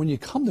when you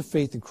come to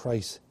faith in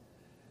Christ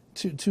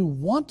to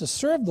want to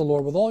serve the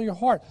Lord with all your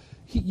heart.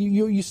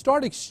 You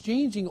start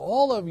exchanging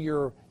all of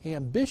your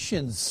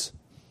ambitions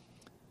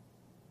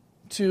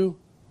to,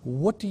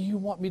 what do you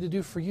want me to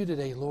do for you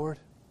today, Lord?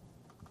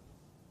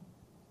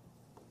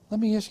 Let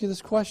me ask you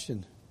this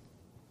question.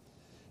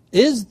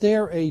 Is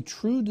there a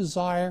true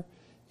desire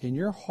in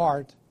your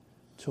heart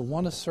to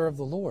want to serve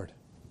the Lord?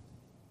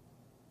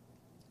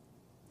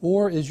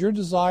 Or is your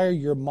desire,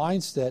 your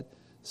mindset,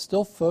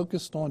 still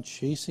focused on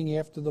chasing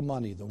after the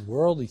money, the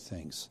worldly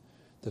things,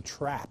 the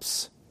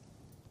traps?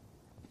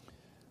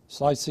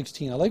 Slide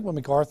 16. I like what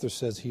MacArthur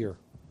says here.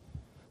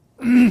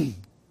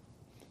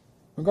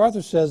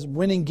 MacArthur says,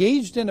 when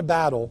engaged in a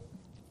battle,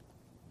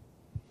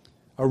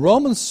 a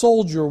Roman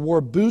soldier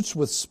wore boots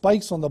with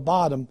spikes on the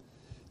bottom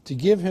to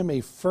give him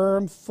a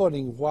firm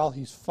footing while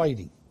he's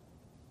fighting.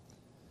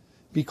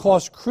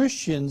 Because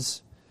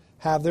Christians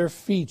have their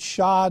feet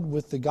shod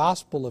with the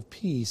gospel of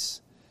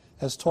peace,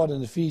 as taught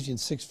in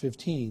Ephesians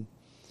 6:15,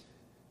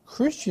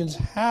 Christians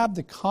have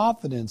the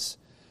confidence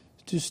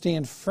to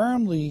stand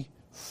firmly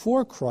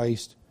for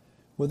Christ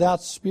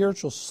without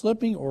spiritual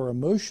slipping or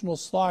emotional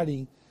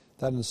sliding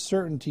that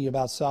uncertainty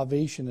about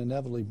salvation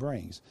inevitably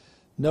brings,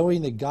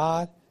 knowing that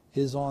God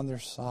is on their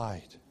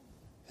side.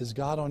 Is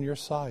God on your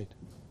side?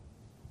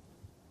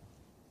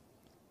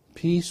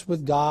 Peace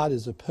with God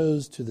is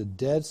opposed to the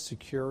dead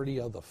security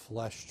of the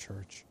flesh,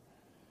 church.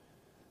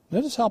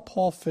 Notice how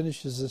Paul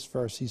finishes this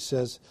verse. He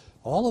says,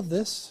 all of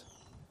this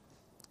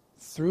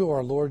through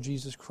our Lord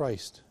Jesus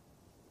Christ.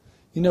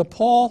 You know,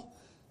 Paul,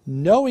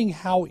 knowing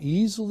how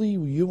easily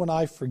you and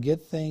I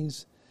forget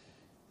things,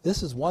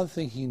 this is one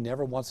thing he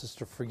never wants us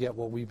to forget,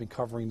 what we've been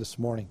covering this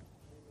morning.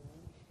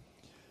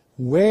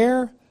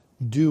 Where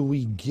do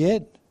we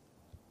get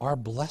our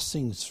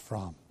blessings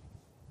from?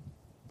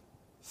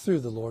 Through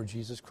the Lord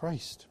Jesus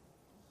Christ.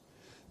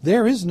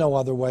 There is no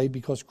other way,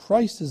 because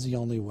Christ is the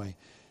only way.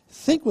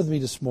 Think with me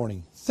this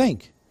morning.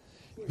 Think.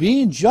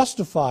 Being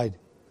justified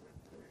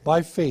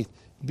by faith,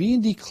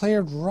 being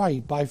declared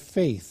right by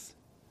faith,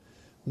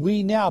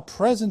 we now,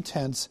 present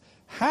tense,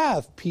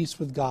 have peace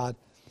with God,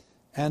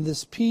 and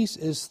this peace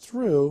is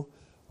through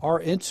our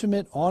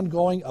intimate,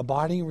 ongoing,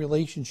 abiding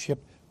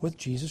relationship with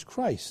Jesus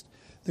Christ.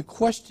 The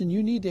question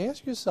you need to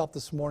ask yourself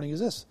this morning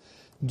is this: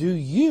 do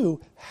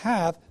you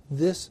have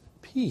this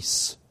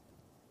peace?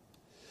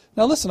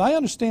 Now listen, I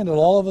understand that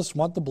all of us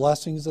want the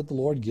blessings that the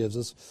Lord gives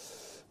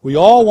us. We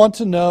all want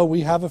to know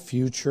we have a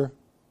future.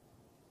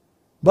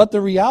 But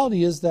the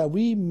reality is that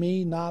we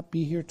may not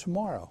be here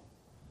tomorrow.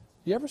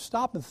 You ever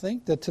stop and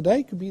think that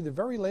today could be the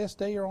very last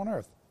day you're on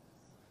earth?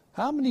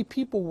 How many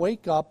people will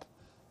wake up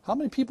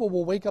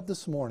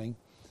this morning,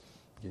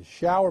 get a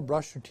shower,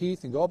 brush their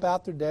teeth, and go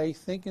about their day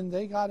thinking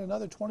they got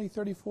another 20,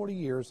 30, 40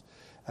 years,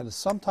 and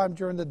sometime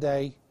during the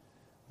day,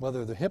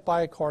 whether they're hit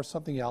by a car or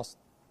something else,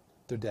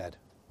 they're dead.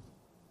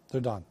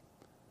 They're done.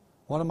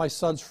 One of my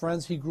son's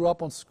friends he grew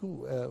up at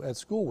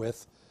school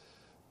with,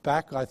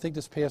 back, I think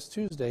this past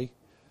Tuesday,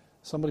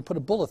 somebody put a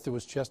bullet through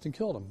his chest and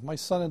killed him. My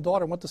son and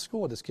daughter went to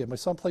school with this kid. My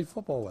son played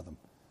football with him.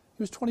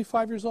 He was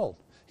 25 years old.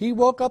 He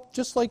woke up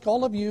just like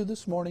all of you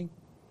this morning.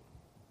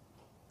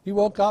 He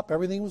woke up,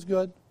 everything was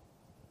good.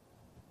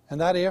 And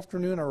that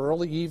afternoon or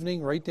early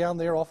evening, right down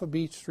there off of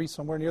Beach Street,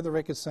 somewhere near the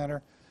Ricketts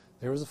Center,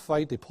 there was a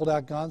fight. They pulled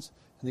out guns,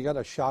 and they got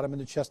to shot him in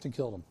the chest and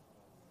killed him.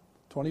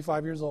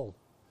 25 years old.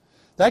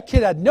 That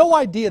kid had no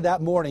idea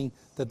that morning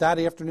that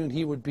afternoon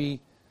he would be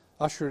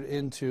ushered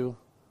into,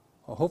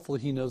 well, hopefully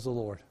he knows the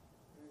Lord.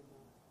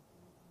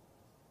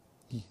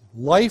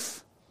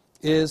 Life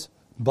is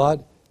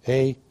but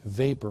a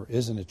vapor,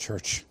 isn't it,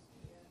 church?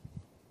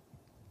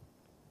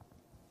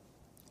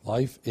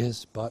 Life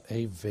is but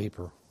a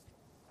vapor.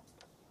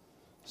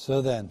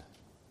 So then,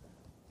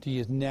 do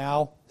you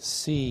now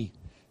see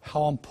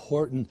how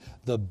important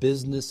the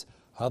business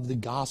of the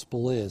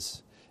gospel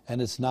is?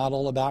 And it's not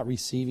all about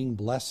receiving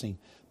blessing,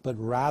 but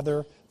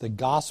rather the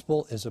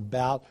gospel is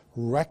about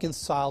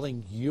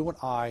reconciling you and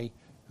I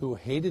who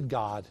hated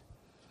God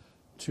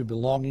to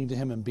belonging to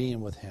him and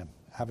being with him,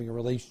 having a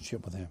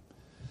relationship with him.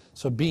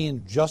 So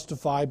being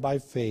justified by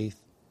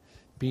faith,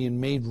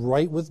 being made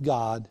right with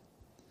God,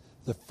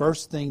 the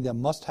first thing that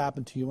must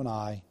happen to you and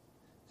I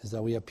is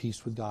that we have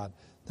peace with God,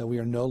 that we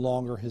are no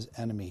longer his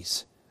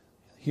enemies.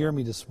 Hear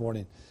me this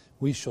morning.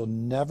 We shall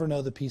never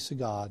know the peace of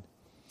God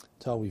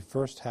until we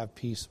first have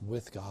peace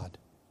with God.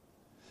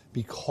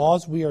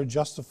 Because we are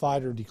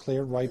justified or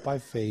declared right by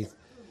faith,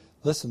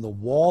 listen, the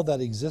wall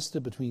that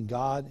existed between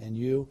God and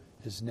you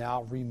is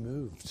now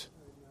removed.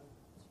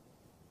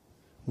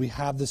 We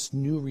have this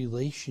new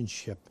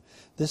relationship.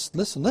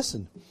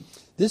 Listen,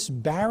 this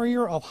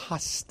barrier of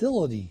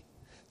hostility.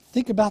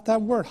 Think about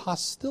that word,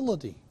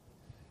 hostility.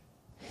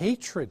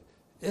 Hatred,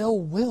 ill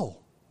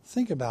will.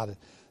 Think about it.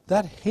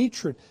 That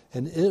hatred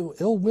and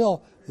ill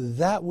will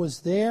that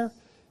was there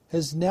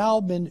has now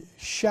been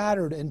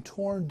shattered and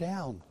torn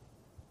down.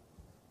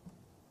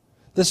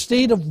 The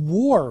state of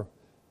war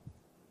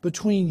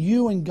between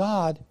you and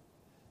God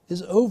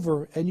is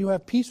over, and you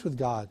have peace with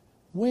God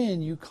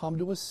when you come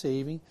to a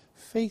saving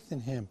faith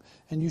in him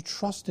and you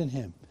trust in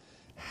him.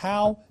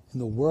 How in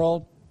the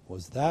world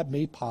was that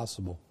made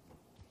possible?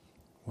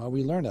 Well,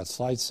 we learned that.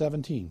 Slide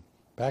 17,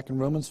 back in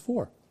Romans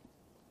 4.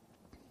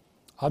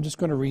 I'm just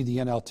going to read the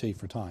NLT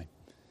for time.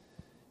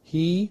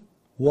 He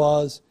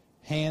was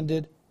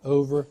handed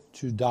over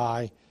to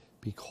die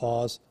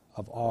because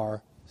of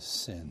our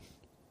sin.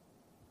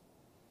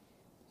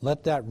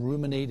 Let that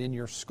ruminate in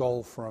your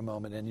skull for a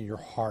moment and in your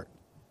heart.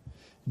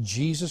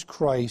 Jesus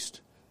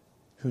Christ,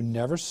 who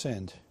never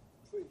sinned,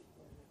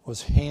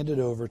 was handed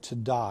over to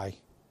die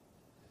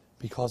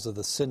because of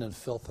the sin and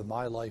filth of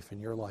my life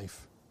and your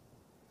life.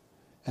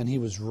 And he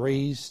was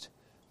raised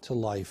to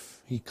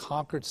life. He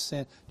conquered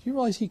sin. Do you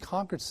realize he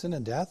conquered sin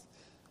and death?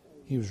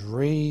 He was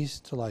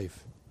raised to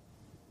life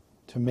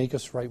to make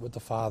us right with the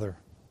Father.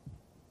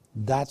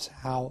 That's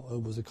how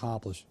it was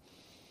accomplished.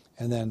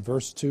 And then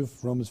verse 2,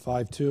 Romans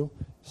 5:2,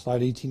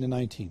 slide 18 to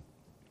 19.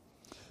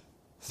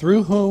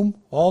 Through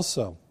whom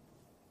also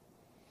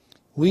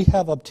we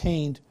have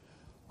obtained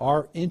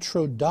our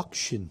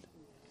introduction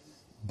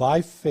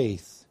by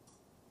faith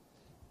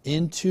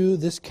into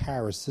this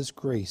charis, this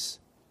grace,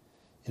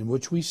 in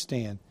which we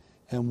stand,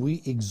 and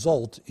we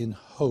exult in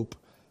hope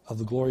of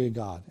the glory of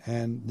God.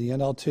 And the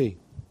NLT,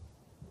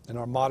 in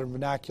our modern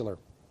vernacular,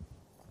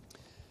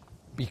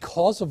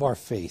 because of our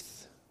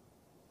faith,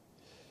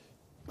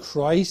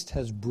 Christ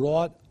has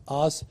brought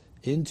us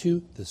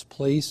into this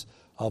place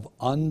of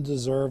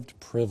undeserved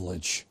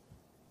privilege.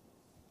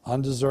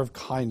 Undeserved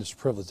kindness,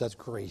 privilege, that's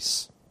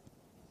grace.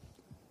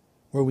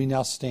 Where we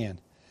now stand.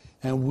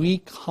 And we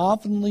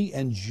confidently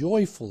and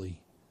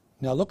joyfully,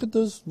 now look at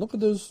those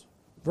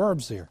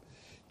verbs there.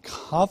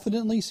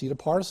 Confidently, see the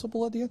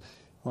participle at the end?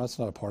 Well, that's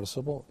not a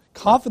participle.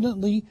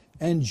 Confidently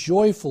and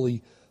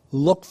joyfully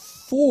looking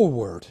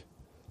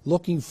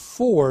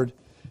forward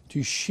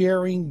to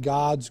sharing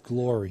God's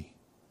glory.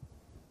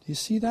 Do you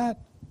see that?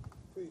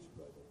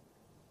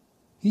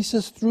 He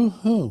says, through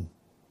whom?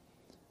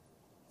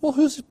 Well,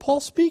 who's Paul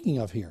speaking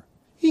of here?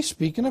 He's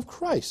speaking of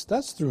Christ.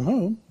 That's through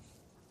whom.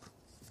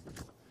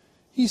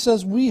 He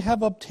says, we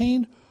have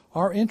obtained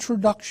our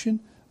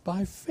introduction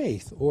by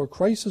faith, or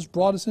Christ has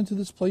brought us into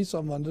this place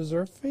of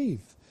undeserved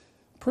faith,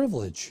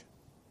 privilege,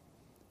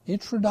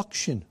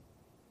 introduction.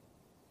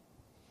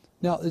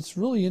 Now, it's a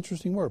really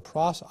interesting word,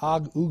 pros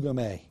ag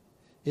ugame.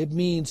 It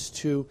means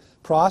to,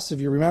 pros, if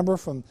you remember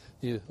from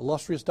the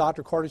illustrious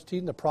Dr. Carter's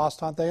teaching, the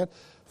prostantheon,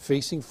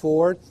 facing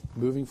forward,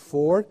 moving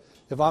forward.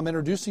 If I'm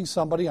introducing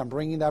somebody, I'm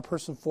bringing that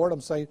person forward,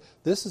 I'm saying,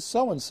 this is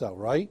so-and-so,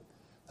 right?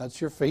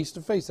 That's your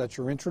face-to-face, that's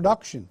your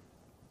introduction.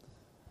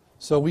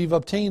 So we've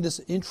obtained this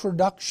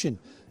introduction,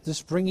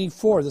 this bringing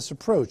forward, this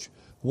approach.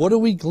 What do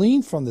we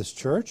glean from this,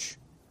 church?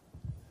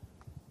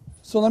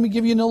 So let me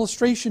give you an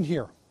illustration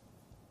here.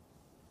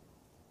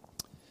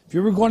 If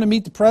you were going to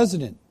meet the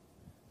president,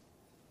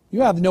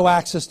 you have no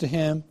access to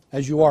him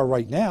as you are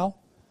right now.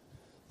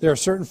 There are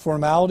certain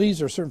formalities,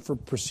 there are certain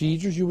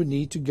procedures you would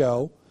need to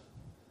go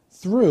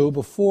through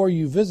before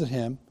you visit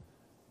him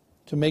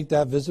to make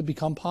that visit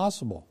become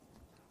possible.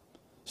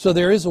 So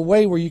there is a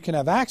way where you can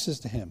have access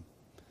to him.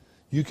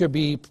 You could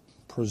be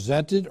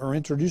presented or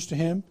introduced to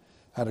him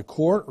at a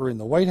court or in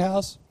the White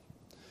House.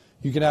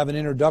 You can have an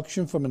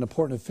introduction from an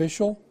important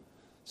official.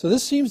 So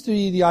this seems to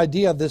be the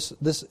idea of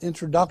this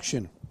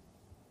introduction.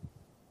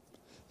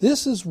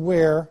 This is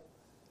where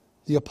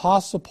the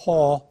Apostle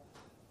Paul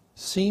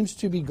seems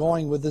to be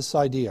going with this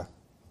idea.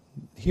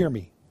 Hear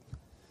me.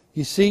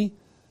 You see,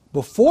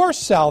 before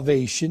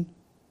salvation,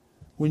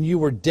 when you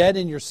were dead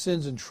in your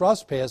sins and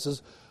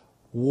trespasses,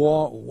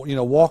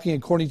 walking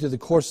according to the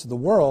course of the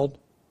world,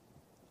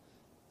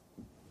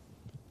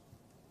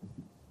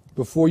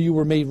 before you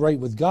were made right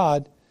with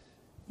God,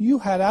 you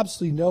had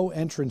absolutely no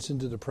entrance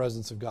into the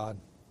presence of God.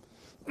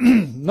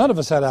 None of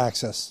us had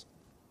access.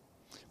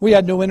 We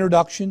had no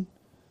introduction,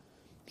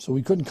 so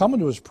we couldn't come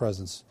into his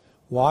presence.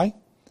 Why?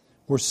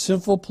 We're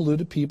sinful,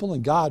 polluted people,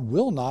 and God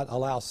will not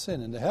allow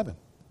sin into heaven.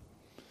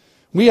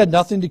 We had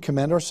nothing to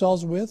commend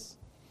ourselves with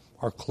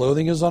Our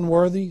clothing is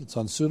unworthy. It's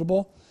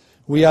unsuitable.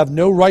 We have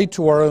no right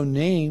to our own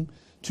name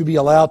to be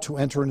allowed to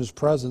enter in His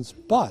presence.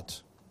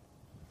 But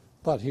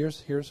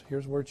here's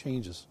where it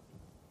changes.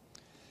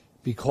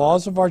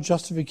 Because of our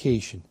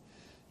justification,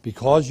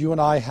 because you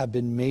and I have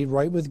been made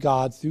right with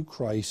God through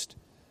Christ,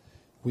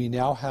 we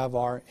now have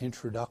our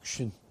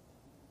introduction.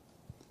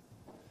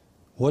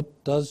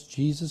 What does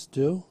Jesus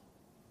do?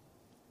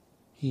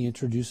 He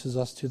introduces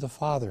us to the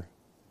Father.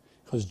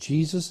 Because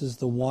Jesus is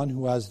the one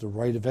who has the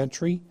right of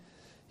entry.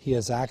 He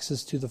has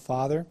access to the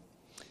Father.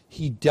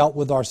 He dealt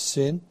with our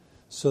sin,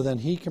 so then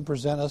He can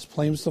present us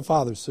claims to the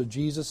Father. So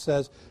Jesus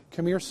says,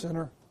 come here,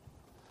 sinner.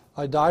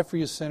 I died for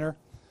you, sinner.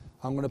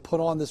 I'm going to put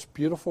on this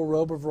beautiful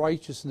robe of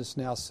righteousness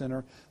now, sinner.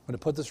 I'm going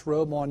to put this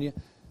robe on you,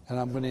 and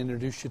I'm going to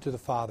introduce you to the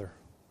Father.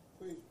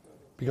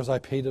 Because I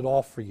paid it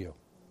all for you.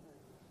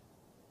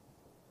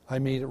 I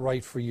made it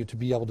right for you to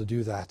be able to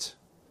do that.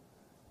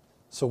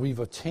 So we've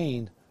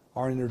obtained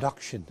our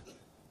introduction.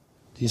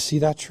 Do you see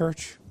that,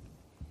 church?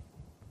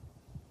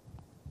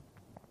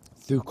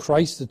 Through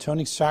Christ's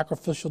atoning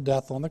sacrificial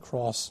death on the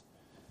cross,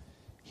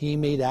 He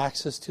made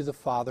access to the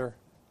Father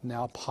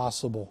now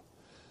possible.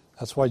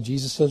 That's why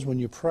Jesus says when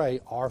you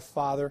pray, Our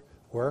Father,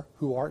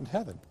 who art in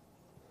heaven.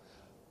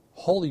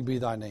 Holy be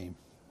thy name,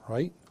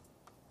 right?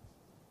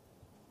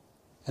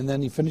 And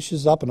then He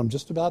finishes up, and I'm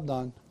just about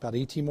done, about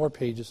 18 more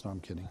pages. No, I'm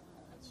kidding.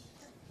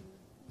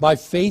 By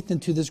faith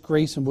into this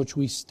grace in which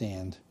we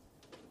stand.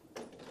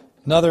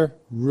 Another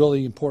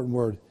really important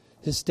word,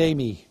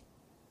 histemi.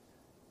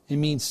 It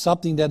means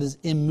something that is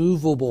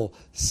immovable,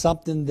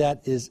 something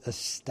that is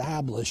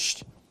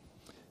established.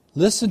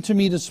 Listen to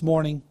me this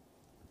morning.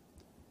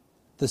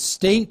 The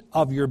state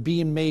of your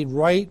being made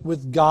right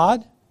with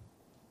God,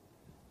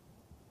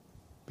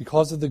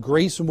 because of the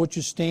grace in which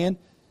you stand,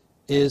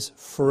 is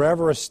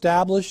forever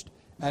established,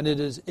 and it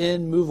is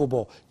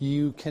immovable.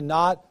 You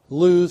cannot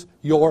lose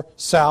your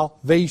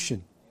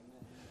salvation.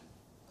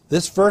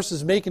 This verse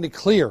is making it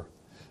clear.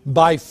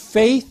 By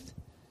faith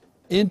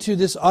into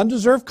this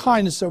undeserved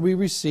kindness that we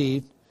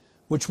received,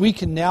 which we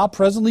can now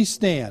presently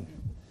stand.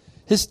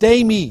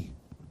 Histemi,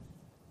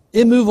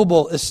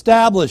 immovable,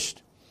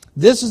 established.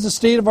 This is the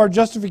state of our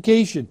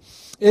justification.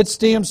 It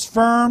stands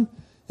firm,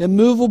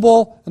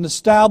 immovable, and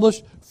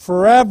established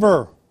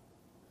forever.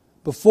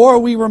 Before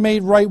we were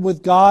made right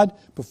with God,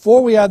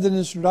 before we had the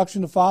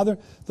introduction to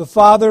the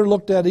Father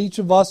looked at each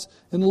of us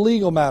in a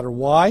legal matter.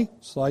 Why?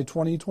 Slide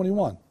 20 and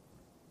 21.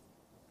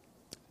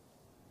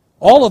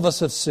 All of us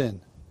have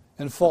sinned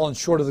and fallen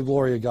short of the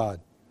glory of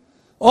God.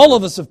 All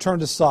of us have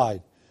turned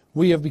aside.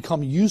 We have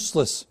become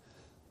useless.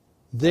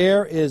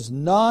 There is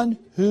none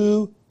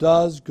who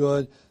does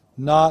good,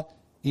 not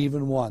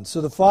even one.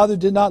 So the Father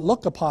did not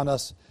look upon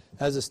us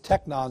as His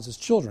teknons, His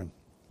children.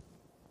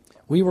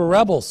 We were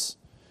rebels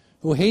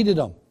who hated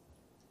Him.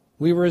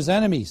 We were His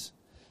enemies.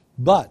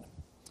 But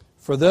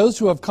for those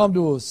who have come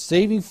to a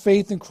saving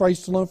faith in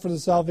Christ alone for the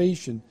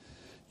salvation,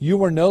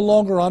 you are no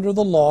longer under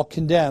the law,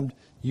 condemned.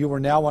 You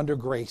are now under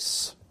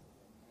grace.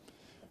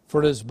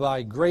 For it is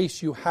by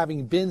grace you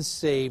having been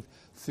saved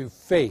through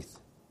faith.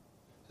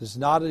 It is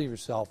not of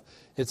yourself.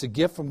 It's a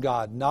gift from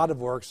God, not of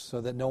works,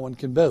 so that no one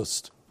can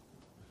boast.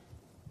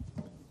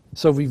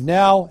 So we've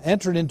now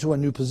entered into a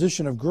new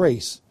position of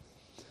grace.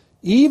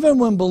 Even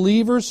when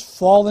believers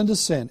fall into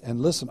sin,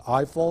 and listen,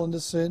 I fall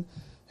into sin,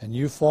 and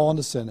you fall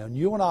into sin. And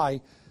you and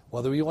I,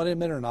 whether we want to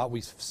admit it or not,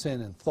 we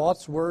sin in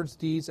thoughts, words,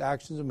 deeds,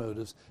 actions, and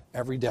motives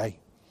every day.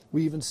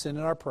 We even sin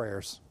in our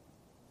prayers.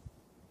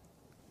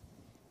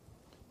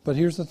 But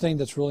here's the thing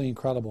that's really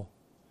incredible.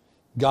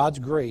 God's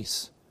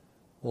grace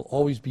will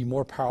always be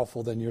more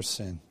powerful than your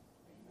sin.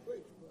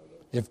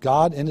 If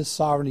God in His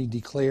sovereignty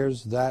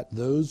declares that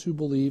those who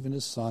believe in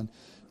His Son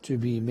to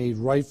be made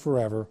right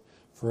forever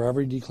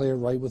declared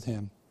right with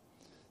Him,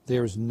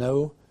 there is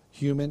no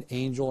human,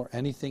 angel, or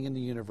anything in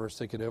the universe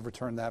that could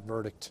overturn that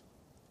verdict.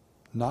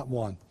 Not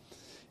one.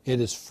 It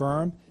is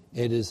firm.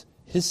 It is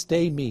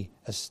histemi,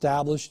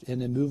 established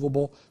and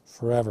immovable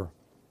forever.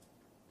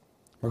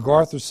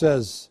 MacArthur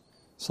says,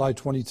 slide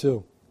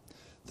 22,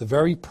 the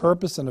very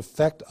purpose and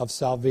effect of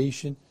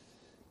salvation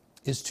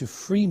is to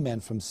free men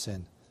from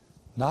sin,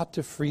 not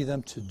to free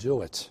them to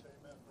do it.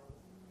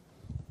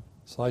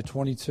 Slide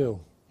 22,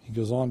 he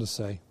goes on to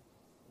say,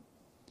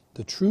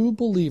 the true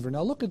believer,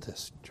 now look at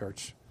this,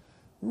 church.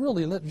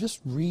 Really, just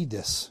read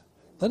this.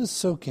 Let it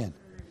soak in.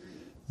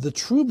 The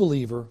true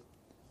believer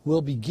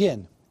will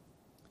begin,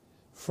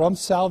 from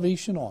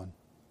salvation on,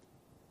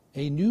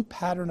 a new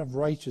pattern of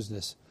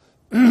righteousness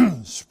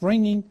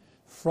springing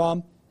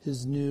from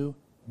his new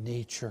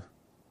nature,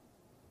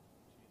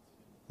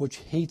 which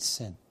hates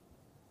sin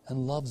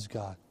and loves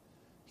God.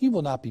 He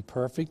will not be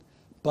perfect,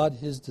 but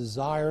his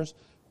desires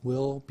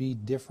will be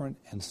different,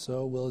 and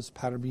so will his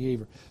pattern of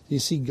behavior. You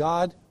see,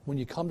 God, when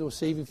you come to a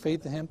saving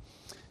faith in Him,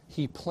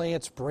 He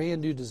plants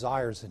brand new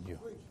desires in you.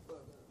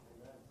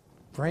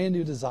 Brand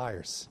new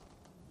desires.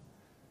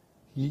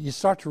 You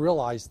start to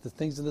realize the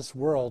things in this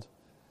world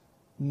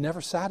never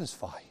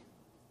satisfy.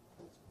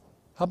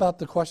 How about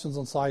the questions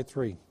on slide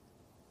 3?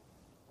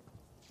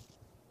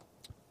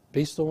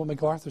 Based on what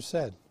MacArthur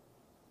said,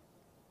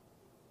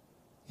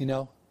 You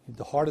know,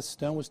 the heart of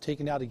stone was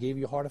taken out. He gave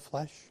you a heart of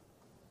flesh.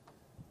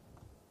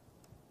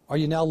 Are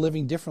you now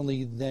living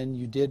differently than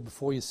you did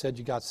before you said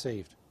you got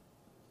saved?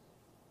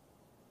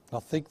 Now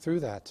think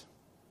through that.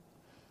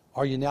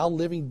 Are you now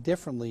living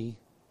differently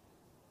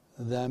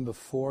than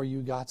before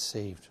you got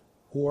saved?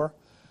 Or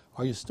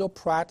are you still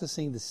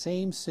practicing the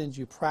same sins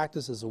you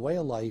practiced as a way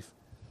of life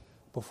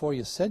before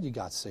you said you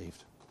got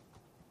saved?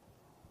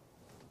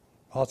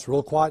 Oh, it's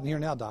real quiet in here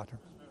now, Doctor.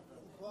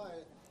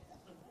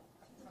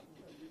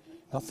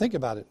 Now think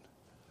about it.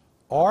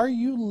 Are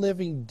you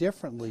living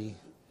differently,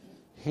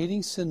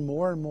 hating sin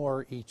more and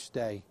more each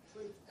day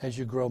as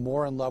you grow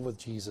more in love with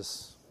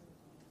Jesus?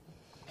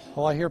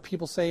 Well, I hear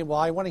people say, well,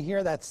 I want to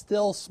hear that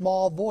still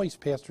small voice,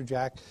 Pastor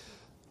Jack.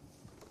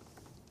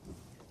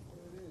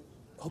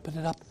 Open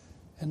it up,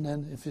 and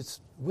then if it's,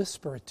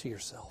 whisper it to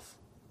yourself.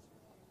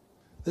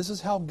 This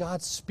is how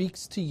God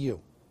speaks to you,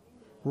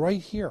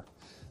 right here.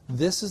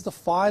 This is the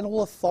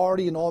final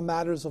authority in all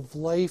matters of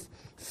life,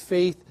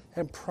 faith,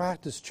 and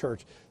practice,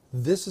 church.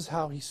 This is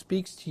how He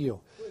speaks to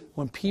you.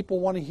 When people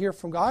want to hear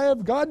from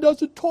God, God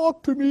doesn't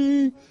talk to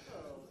me.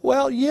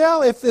 Well,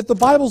 yeah, if the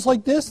Bible's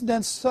like this, and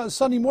then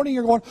Sunday morning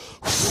you're going,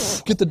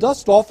 get the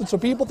dust off, and so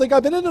people think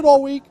I've been in it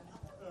all week.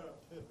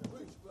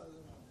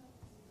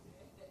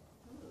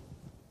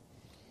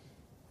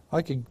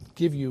 I could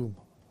give you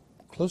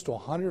close to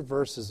 100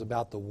 verses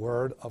about the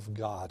Word of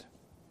God.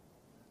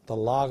 The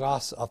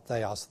Logos of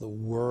Theos, the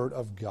Word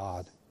of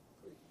God.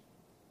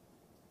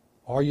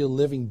 Are you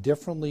living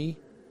differently?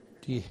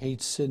 Do you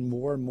hate sin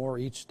more and more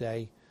each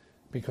day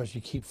because you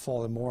keep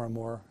falling more and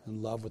more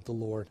in love with the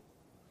Lord?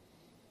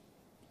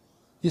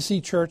 You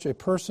see, church, a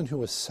person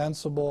who is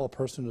sensible, a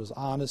person who is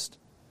honest,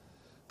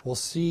 will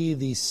see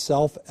these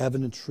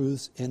self-evident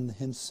truths in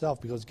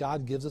himself because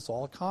God gives us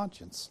all a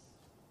conscience.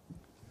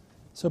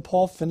 So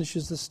Paul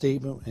finishes the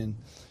statement in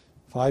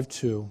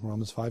 5:2,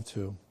 Romans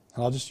 5:2.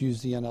 And I'll just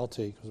use the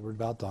NLT because we're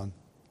about done.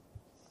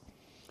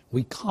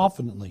 We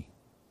confidently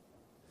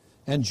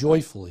and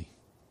joyfully.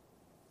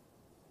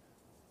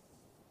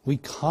 I'm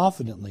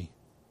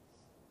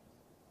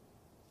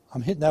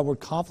hitting that word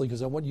confidently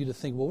because I want you to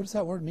think, well, what does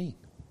that word mean?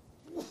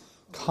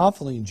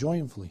 Confidently and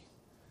joyfully.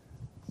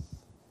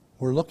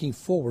 We're looking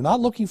forward. We're not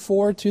looking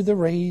forward to the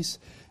raise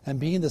and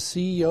being the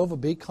CEO of a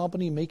big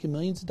company, making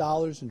millions of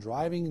dollars and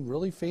driving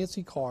really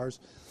fancy cars.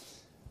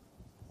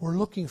 We're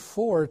looking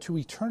forward to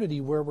eternity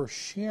where we're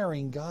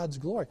sharing God's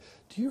glory.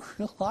 Do you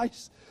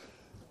realize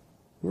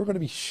we're going to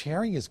be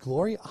sharing His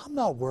glory? I'm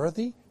not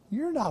worthy.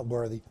 You're not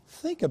worthy.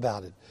 Think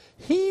about it.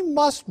 He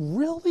must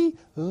really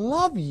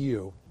love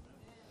you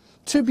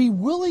to be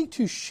willing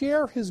to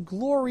share His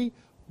glory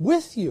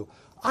with you.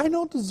 I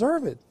don't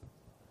deserve it.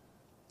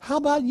 How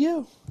about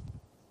you?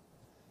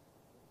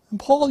 And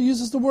Paul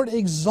uses the word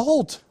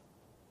exult.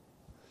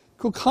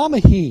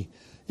 Kokamahi.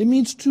 It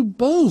means to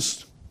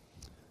boast.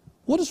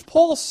 What is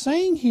Paul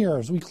saying here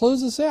as we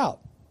close this out?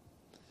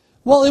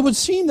 Well, it would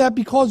seem that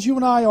because you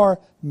and I are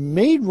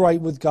made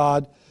right with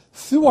God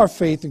through our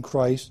faith in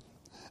Christ,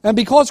 and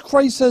because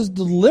Christ has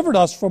delivered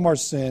us from our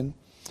sin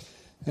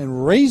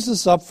and raised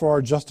us up for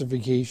our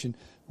justification,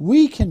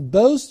 we can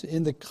boast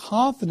in the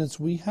confidence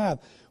we have.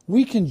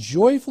 We can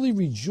joyfully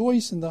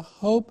rejoice in the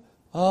hope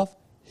of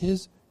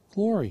His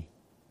glory.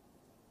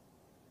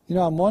 You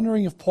know, I'm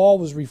wondering if Paul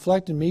was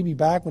reflecting maybe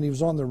back when he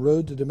was on the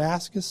road to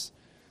Damascus.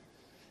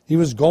 He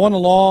was going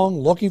along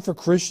looking for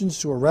Christians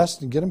to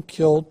arrest and get them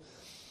killed,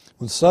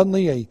 when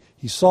suddenly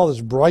he saw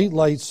this bright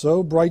light,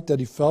 so bright that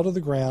he fell to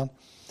the ground,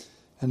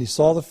 and he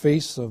saw the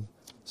face of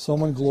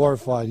someone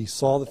glorified. He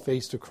saw the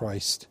face of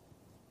Christ.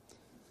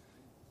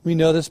 We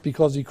know this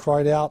because he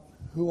cried out,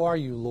 "Who are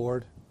you,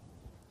 Lord?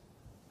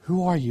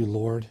 Who are you,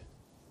 Lord?"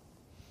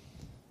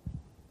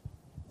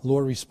 The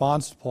Lord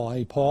responds to Paul,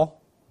 "Hey,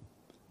 Paul,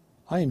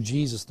 I am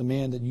Jesus, the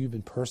man that you've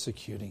been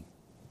persecuting."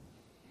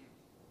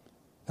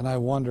 And I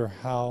wonder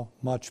how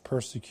much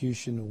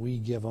persecution we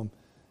give him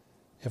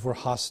if we're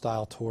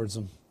hostile towards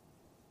him.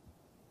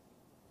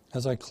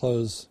 As I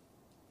close,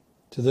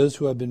 to those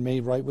who have been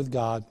made right with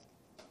God,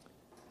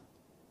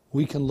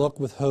 we can look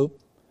with hope,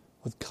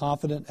 with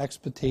confident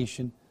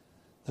expectation,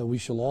 that we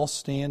shall all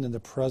stand in the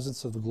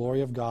presence of the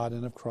glory of God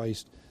and of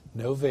Christ,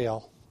 no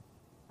veil.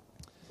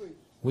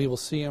 We will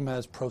see Him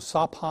as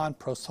prosopon,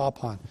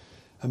 prosopon.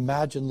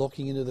 Imagine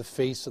looking into the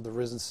face of the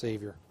risen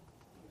Savior.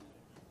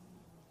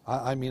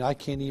 I mean,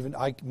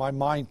 my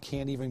mind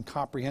can't even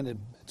comprehend it.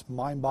 It's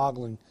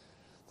mind-boggling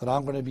that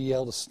I'm going to be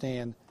able to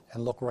stand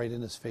and look right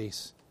in His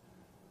face.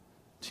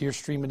 Tears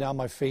streaming down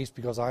my face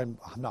because I'm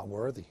not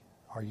worthy.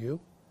 Are you?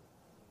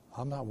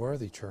 I'm not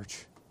worthy,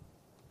 church.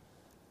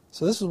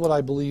 So this is what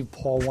I believe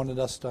Paul wanted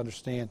us to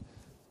understand.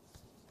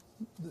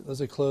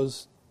 As I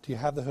close, do you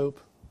have the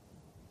hope?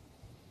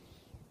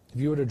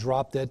 If you were to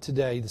drop dead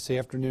today, this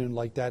afternoon,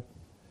 like that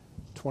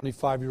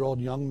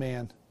 25-year-old young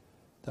man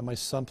that my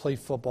son played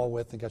football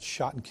with and got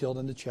shot and killed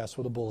in the chest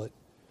with a bullet.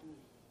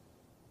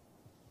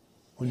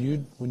 When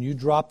you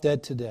drop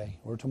dead today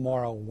or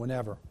tomorrow,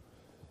 whenever,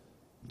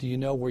 do you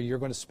know where you're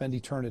going to spend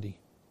eternity?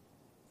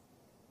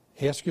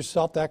 Ask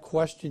yourself that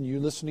question, you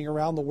listening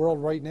around the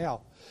world right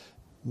now.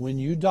 When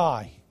you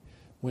die,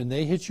 when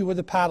they hit you with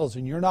the paddles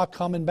and you're not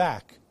coming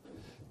back,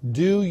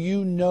 do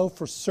you know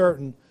for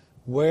certain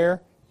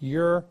where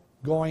you're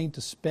going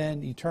to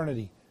spend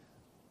eternity?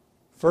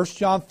 1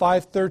 John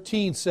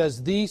 5:13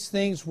 says, these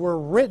things were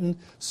written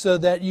so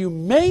that you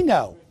may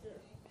know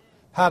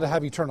how to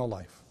have eternal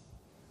life.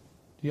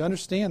 Do you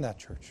understand that,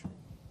 church?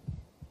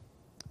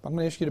 I'm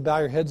going to ask you to bow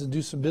your heads and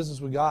do some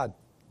business with God.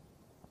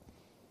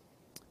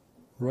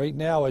 Right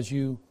now, as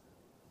you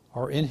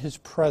are in His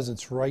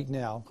presence right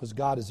now, because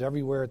God is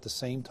everywhere at the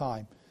same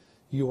time,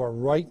 you are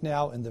right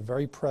now in the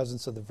very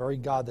presence of the very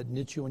God that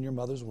knit you in your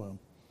mother's womb.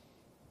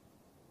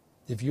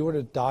 If you were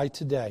to die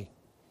today,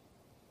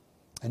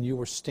 and you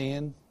were to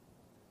stand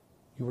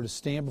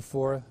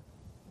before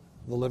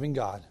the living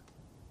God,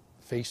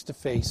 face to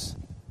face,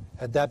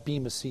 at that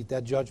bema seat,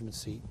 that judgment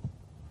seat,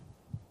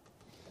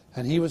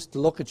 and He was to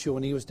look at you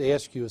and He was to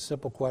ask you a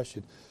simple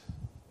question: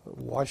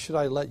 why should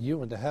I let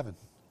you into heaven?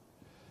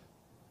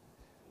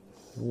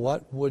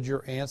 What would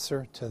your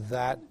answer to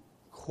that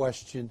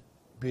question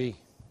be?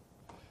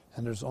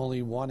 And there's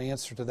only one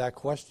answer to that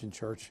question,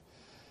 church.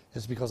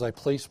 It's because I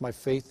place my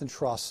faith and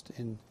trust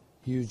in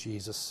you,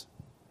 Jesus.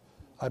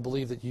 I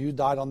believe that you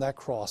died on that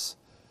cross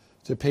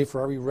to pay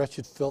for every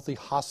wretched, filthy,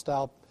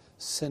 hostile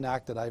sin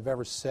act that I've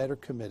ever said or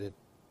committed.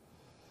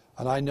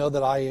 And I know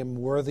that I am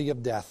worthy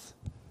of death,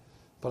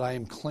 but I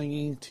am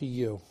clinging to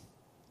you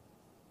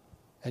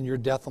and your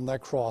death on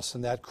that cross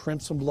and that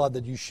crimson blood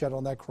that you shed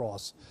on that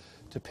cross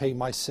to pay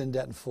my sin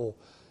debt in full.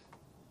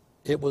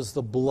 It was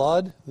the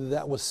blood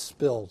that was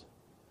spilled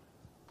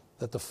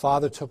that the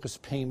Father took as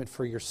payment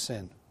for your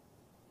sin.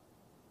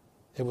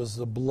 It was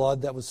the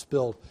blood that was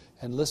spilled.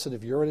 And listen,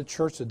 if you're at a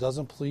church that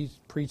doesn't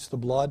preach the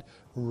blood,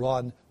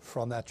 run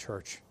from that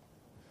church.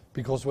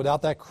 Because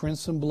without that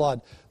crimson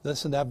blood,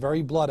 listen, that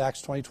very blood,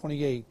 Acts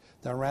 20:28,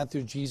 that ran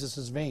through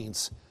Jesus'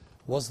 veins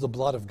was the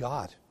blood of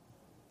God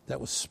that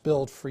was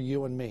spilled for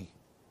you and me.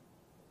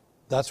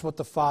 That's what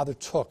the Father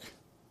took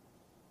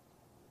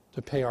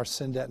to pay our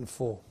sin debt in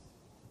full.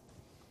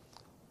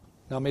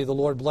 Now may the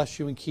Lord bless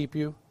you and keep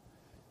you.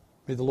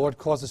 May the Lord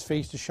cause His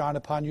face to shine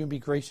upon you and be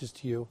gracious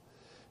to you.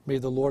 May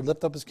the Lord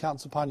lift up His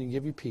countenance upon you and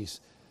give you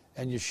peace.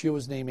 In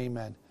Yeshua's name,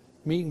 amen.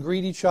 Meet and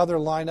greet each other,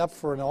 line up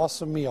for an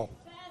awesome meal.